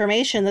bad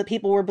information that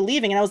people were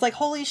believing. And I was like,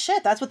 holy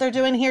shit, that's what they're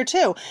doing here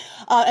too.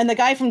 And the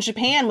guy from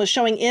Japan was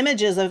showing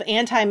images of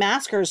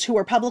anti-maskers who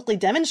were publicly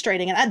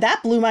demonstrating. And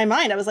that blew my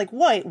mind. I was like,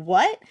 wait,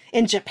 what?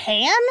 In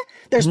Japan?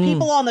 There's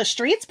people on the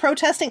streets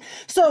protesting.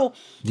 So,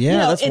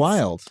 that's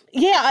wild.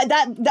 Yeah,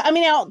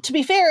 now, to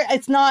be fair,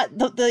 it's not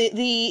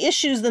the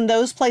issues in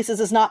those places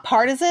is not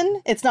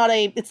partisan. It's not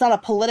a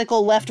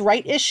political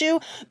left-right issue,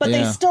 but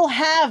they still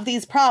have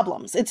these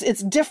problems.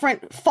 It's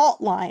different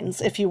fault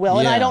lines, if you will.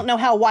 And I don't know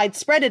how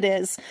widespread it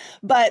is,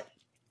 but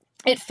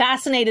it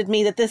fascinated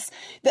me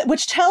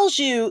which tells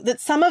you that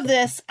some of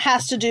this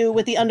has to do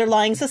with the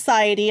underlying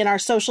society and our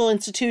social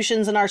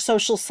institutions and our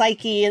social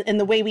psyche and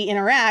the way we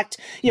interact.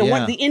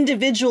 What the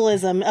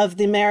individualism of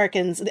the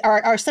Americans,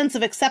 our sense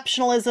of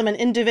exceptionalism and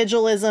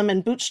individualism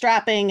and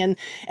bootstrapping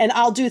and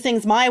I'll do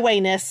things my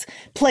wayness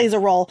plays a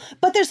role.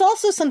 But there's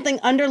also something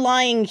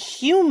underlying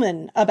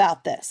human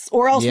about this,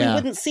 or else we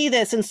wouldn't see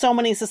this in so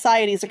many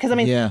societies. Because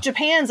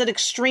Japan's an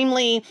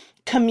extremely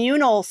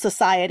communal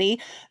society.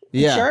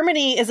 Yeah.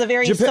 Germany is a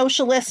very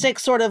socialistic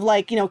sort of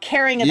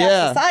caring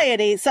about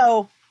society.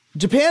 So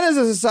Japan is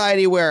a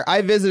society where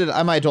I visited.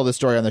 I might have told this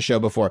story on the show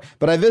before,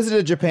 but I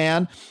visited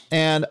Japan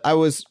and I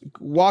was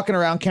walking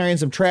around carrying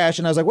some trash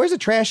and I was like, where's the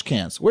trash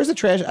cans? Where's the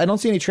trash? I don't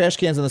see any trash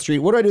cans on the street.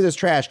 What do I do with this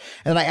trash?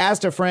 And I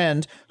asked a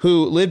friend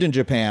who lived in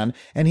Japan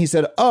and he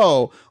said,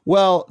 oh,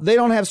 well, they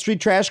don't have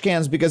street trash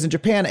cans because in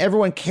Japan,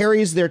 everyone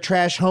carries their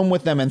trash home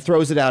with them and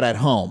throws it out at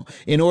home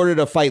in order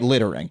to fight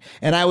littering.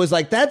 And I was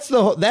like, that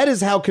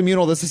is how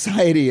communal the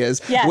society is,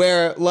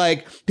 where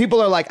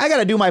people are like, I got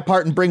to do my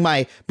part and bring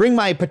my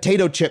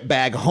potato chip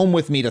bag home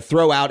with me to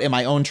throw out in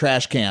my own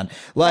trash can.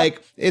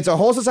 It's a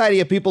whole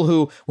society of people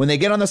who, when they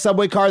get on the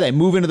subway car, they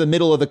move into the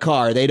middle of the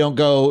car. They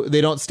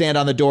don't stand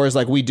on the doors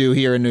like we do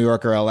here in New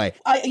York or LA.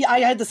 I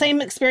had the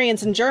same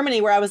experience in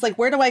Germany where I was like,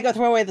 where do I go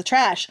throw away the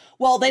trash?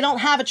 Well, they don't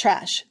have a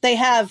trash. They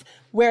have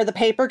where the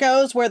paper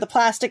goes, where the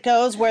plastic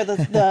goes, where the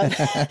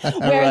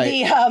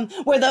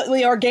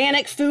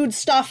organic food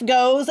stuff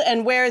goes,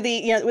 and where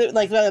the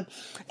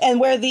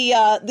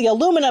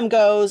aluminum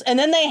goes, and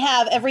then they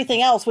have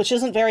everything else, which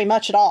isn't very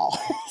much at all.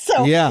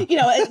 So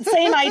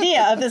same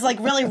idea of this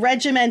really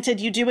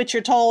regimented. You do what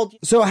you're told.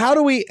 So how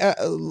do we?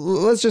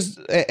 Let's just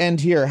end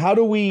here. How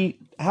do we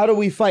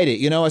fight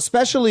it?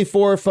 Especially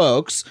for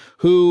folks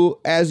who,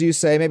 as you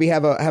say, maybe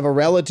have a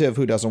relative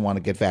who doesn't want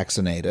to get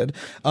vaccinated,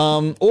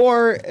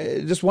 or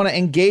just want to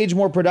engage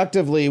more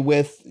productively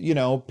with,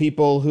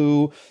 people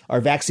who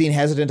are vaccine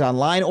hesitant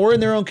online or in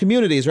their own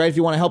communities, right? If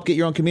you want to help get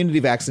your own community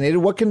vaccinated,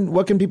 what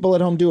can people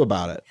at home do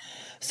about it?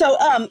 So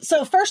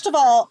first of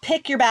all,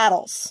 pick your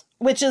battles.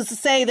 Which is to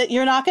say that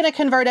you're not going to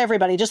convert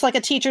everybody, just like a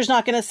teacher's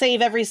not going to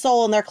save every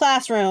soul in their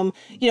classroom.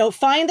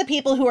 Find the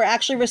people who are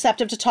actually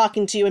receptive to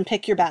talking to you and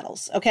pick your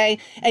battles, okay?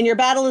 And your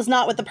battle is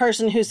not with the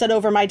person who said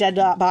over my dead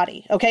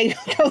body, okay?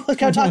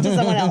 go talk to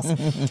someone else.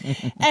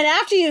 And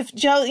after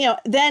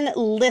then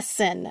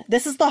listen.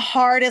 This is the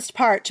hardest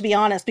part, to be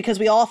honest, because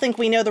we all think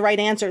we know the right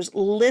answers.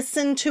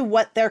 Listen to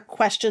what their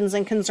questions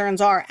and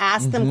concerns are.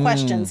 Ask them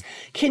questions.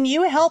 Can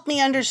you help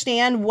me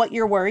understand what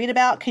you're worried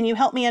about? Can you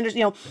help me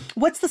understand,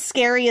 what's the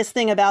scariest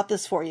thing about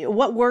this for you?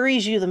 What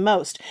worries you the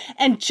most?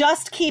 And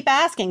just keep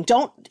asking.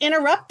 Don't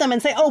interrupt them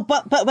and say, oh,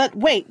 but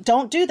wait,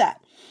 don't do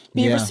that.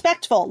 Be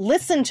respectful.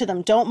 Listen to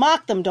them. Don't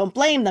mock them. Don't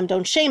blame them.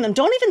 Don't shame them.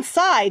 Don't even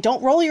sigh.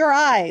 Don't roll your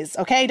eyes.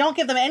 Okay. Don't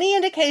give them any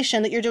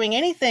indication that you're doing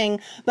anything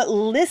but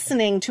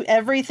listening to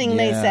everything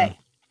they say.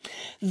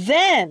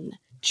 Then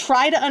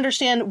try to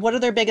understand what are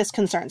their biggest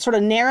concerns, sort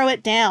of narrow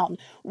it down.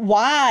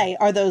 Why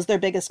are those their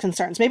biggest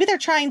concerns? Maybe they're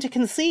trying to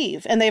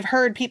conceive and they've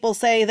heard people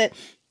say that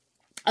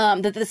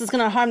that this is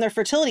going to harm their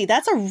fertility.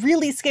 That's a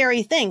really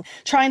scary thing.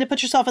 Trying to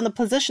put yourself in the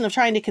position of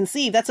trying to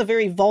conceive, that's a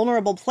very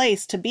vulnerable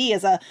place to be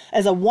as a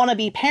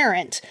wannabe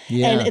parent.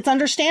 Yeah. And it's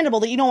understandable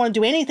that you don't want to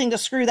do anything to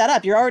screw that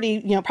up. You're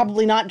already,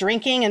 probably not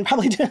drinking and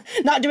probably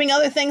not doing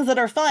other things that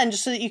are fun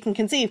just so that you can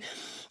conceive.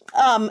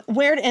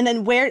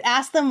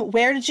 Ask them,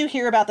 where did you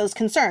hear about those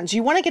concerns?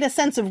 You want to get a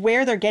sense of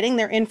where they're getting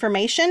their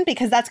information,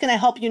 because that's going to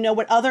help you know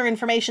what other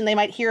information they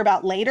might hear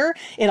about later.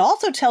 It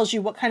also tells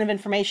you what kind of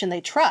information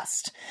they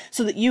trust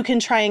so that you can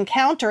try and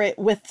counter it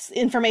with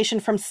information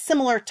from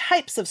similar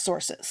types of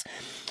sources.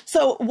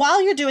 So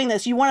while you're doing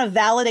this, you want to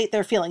validate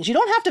their feelings. You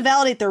don't have to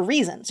validate their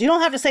reasons. You don't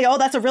have to say, oh,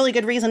 that's a really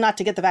good reason not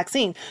to get the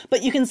vaccine.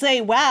 But you can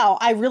say, wow,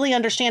 I really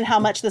understand how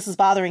much this is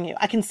bothering you.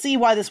 I can see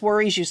why this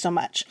worries you so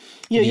much.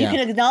 You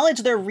can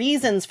acknowledge their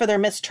reasons for their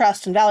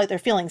mistrust and validate their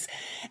feelings.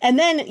 And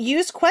then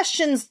use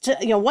questions to,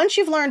 once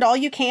you've learned all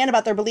you can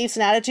about their beliefs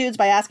and attitudes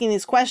by asking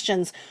these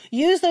questions,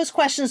 use those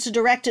questions to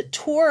direct it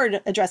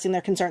toward addressing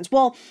their concerns.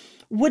 Well,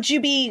 would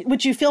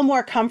you feel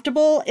more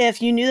comfortable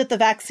if you knew that the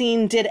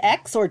vaccine did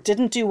X or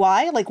didn't do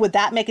Y? Like, would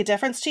that make a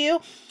difference to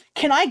you?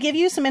 Can I give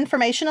you some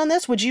information on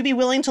this? Would you be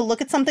willing to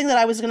look at something that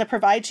I was going to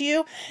provide to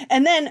you?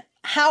 And then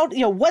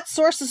what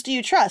sources do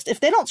you trust?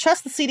 If they don't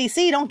trust the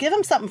CDC, don't give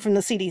them something from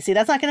the CDC.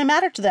 That's not going to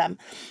matter to them.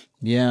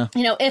 Yeah.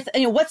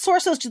 What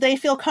sources do they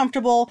feel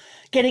comfortable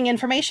getting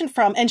information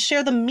from, and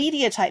share the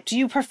media type? Do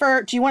you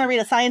want to read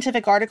a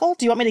scientific article?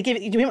 Do you want me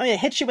to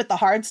hit you with the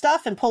hard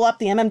stuff and pull up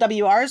the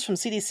MMWRs from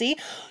CDC?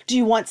 Do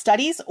you want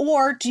studies,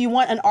 or do you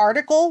want an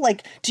article?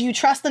 Like, do you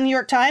trust the New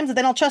York Times? If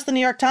they don't trust the New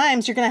York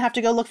Times, you're going to have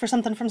to go look for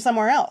something from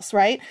somewhere else,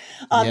 right?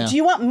 Do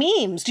you want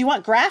memes? Do you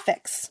want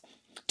graphics?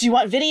 Do you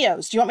want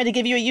videos? Do you want me to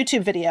give you a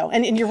YouTube video?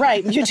 And you're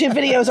right, YouTube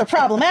videos are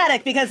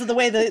problematic because of the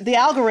way the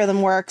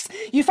algorithm works.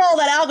 You follow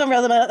that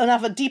algorithm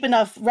a deep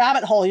enough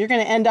rabbit hole, you're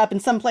going to end up in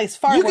some place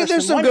far worse.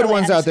 There's some good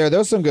ones out there.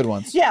 There's some good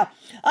ones. Yeah.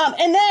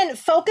 And then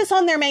focus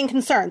on their main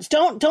concerns.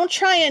 Don't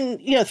try and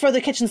throw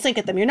the kitchen sink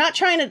at them. You're not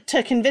trying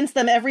to convince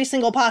them every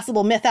single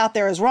possible myth out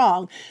there is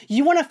wrong.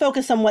 You want to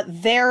focus on what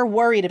they're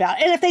worried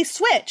about. And if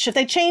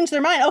they change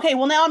their mind, okay,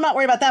 well, now I'm not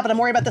worried about that, but I'm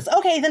worried about this.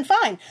 Okay, then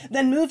fine.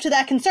 Then move to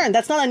that concern.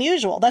 That's not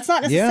unusual. That's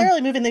not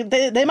necessarily moving.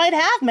 They might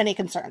have many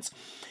concerns.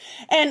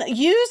 And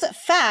use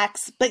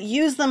facts, but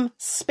use them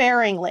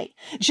sparingly.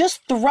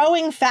 Just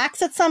throwing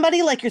facts at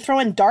somebody like you're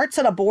throwing darts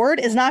at a board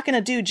is not going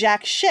to do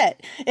jack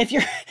shit. If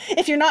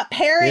you're not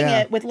pairing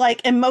it with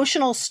like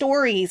emotional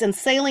stories and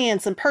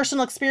salience and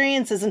personal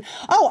experiences and,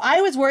 oh,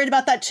 I was worried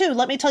about that too.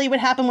 Let me tell you what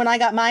happened when I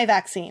got my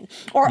vaccine.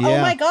 Or,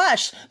 oh my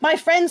gosh, my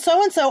friend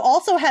so-and-so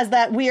also has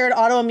that weird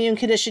autoimmune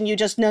condition you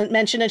just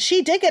mentioned, and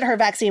she did get her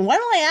vaccine. Why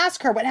don't I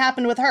ask her what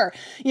happened with her?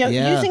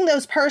 Using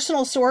those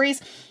personal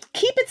stories.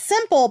 Keep it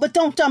simple, but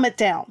don't dumb it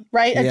down,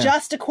 right? Yeah.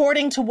 Adjust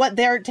according to what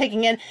they're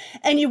taking in.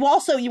 And you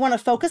want to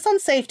focus on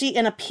safety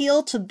and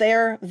appeal to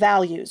their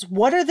values.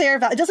 What are their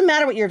values? It doesn't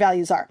matter what your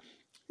values are.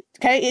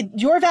 Okay?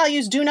 Your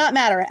values do not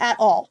matter at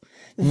all.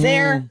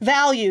 Their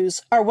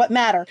values are what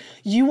matter.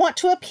 You want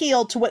to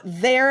appeal to what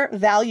their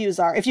values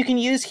are. If you can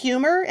use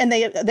humor and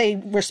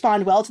they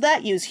respond well to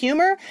that, use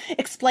humor.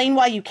 Explain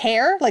why you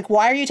care. Like,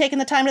 why are you taking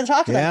the time to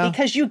talk to them?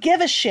 Because you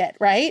give a shit,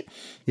 right?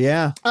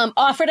 Yeah.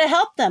 Offer to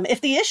help them.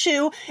 If the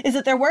issue is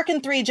that they're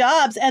working 3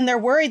 jobs and they're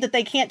worried that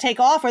they can't take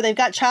off or they've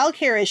got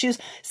childcare issues,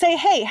 say,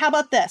 hey, how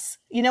about this?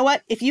 You know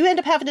what? If you end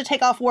up having to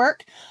take off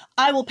work,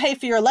 I will pay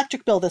for your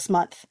electric bill this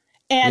month.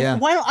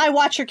 And why don't I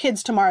watch your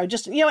kids tomorrow?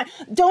 Just,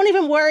 don't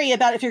even worry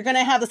about if you're going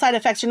to have the side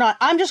effects or not.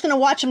 I'm just going to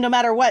watch them no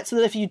matter what, so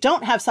that if you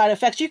don't have side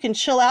effects, you can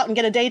chill out and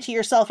get a day to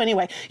yourself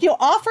anyway.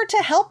 Offer to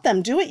help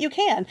them. Do what you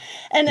can.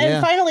 And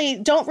finally,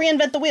 don't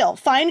reinvent the wheel.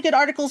 Find good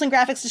articles and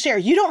graphics to share.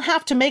 You don't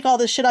have to make all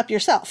this shit up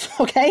yourself,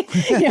 okay?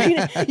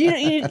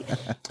 you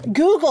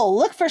Google,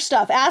 look for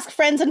stuff, ask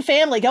friends and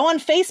family, go on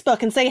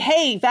Facebook and say,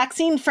 hey,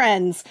 vaccine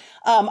friends,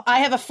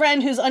 I have a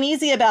friend who's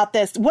uneasy about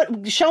this.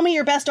 Show me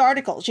your best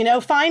articles,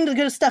 find the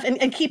good stuff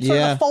and keep sort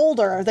of a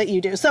folder that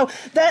you do. So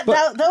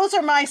those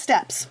are my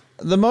steps.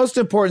 The most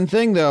important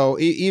thing, though,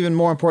 even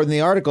more important than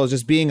the article, is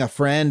just being a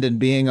friend and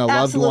being a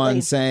loved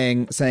one,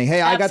 saying,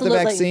 hey, I got the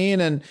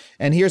vaccine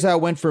and here's how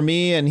it went for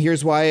me, and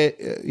here's why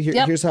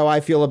here's how I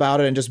feel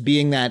about it, and just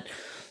being that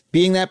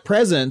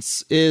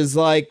presence is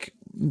like,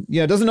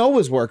 it doesn't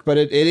always work,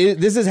 but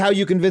this is how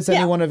you convince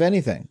anyone of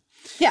anything.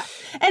 Yeah.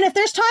 And if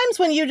there's times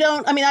when you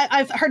don't,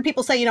 I've heard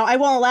people say, I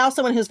won't allow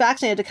someone who's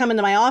vaccinated to come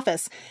into my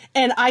office,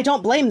 and I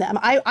don't blame them.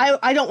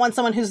 I don't want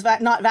someone who's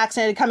not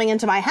vaccinated coming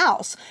into my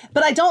house,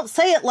 but I don't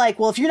say it like,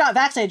 well, if you're not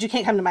vaccinated, you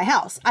can't come to my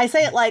house. I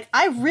say it like,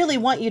 I really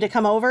want you to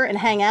come over and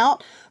hang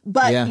out.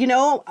 But,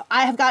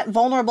 I have got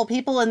vulnerable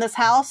people in this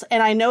house,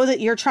 and I know that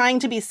you're trying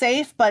to be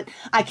safe, but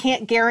I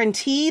can't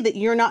guarantee that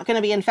you're not going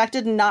to be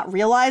infected and not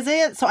realize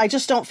it. So I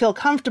just don't feel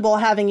comfortable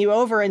having you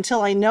over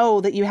until I know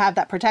that you have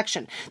that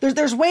protection.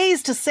 There's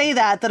ways to say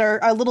that are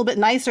a little bit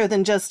nicer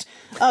than just,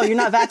 oh, you're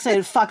not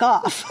vaccinated, fuck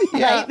off.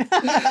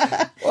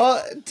 Right?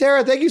 Well,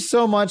 Tara, thank you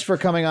so much for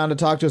coming on to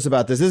talk to us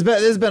about this. This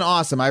has been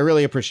awesome. I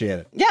really appreciate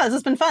it. Yeah, this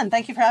has been fun.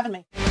 Thank you for having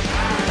me.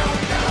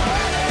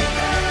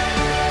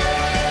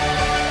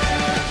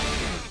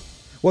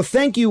 Well,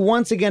 thank you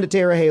once again to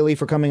Tara Haelle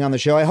for coming on the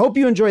show. I hope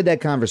you enjoyed that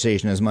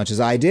conversation as much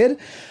as I did.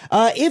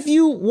 If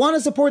you want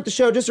to support the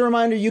show, just a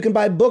reminder, you can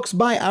buy books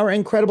by our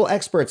incredible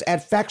experts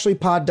at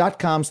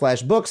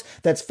factuallypod.com/books.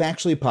 That's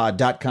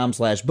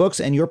factuallypod.com/books.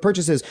 And your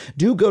purchases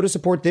do go to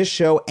support this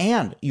show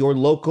and your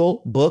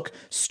local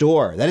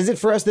bookstore. That is it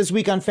for us this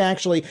week on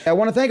Factually. I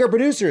want to thank our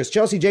producers,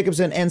 Chelsea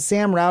Jacobson and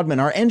Sam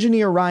Roudman, our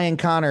engineer, Ryan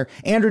Connor,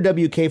 Andrew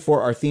WK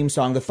for our theme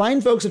song, the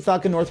fine folks at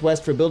Falcon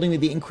Northwest for building me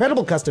the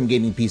incredible custom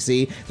gaming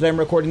PC that I'm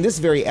recording this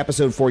very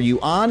episode for you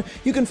on.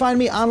 You can find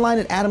me online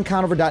at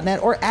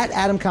adamconover.net or at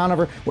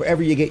adamconover,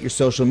 wherever you get your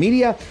social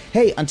media.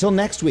 Hey, until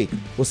next week,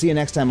 we'll see you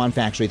next time on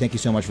Factually. Thank you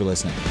so much for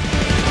listening.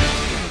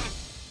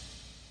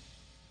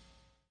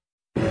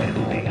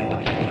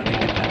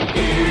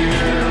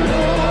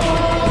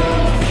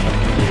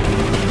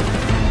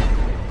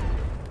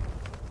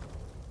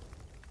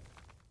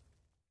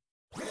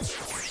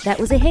 That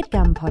was a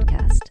HeadGum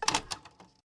podcast.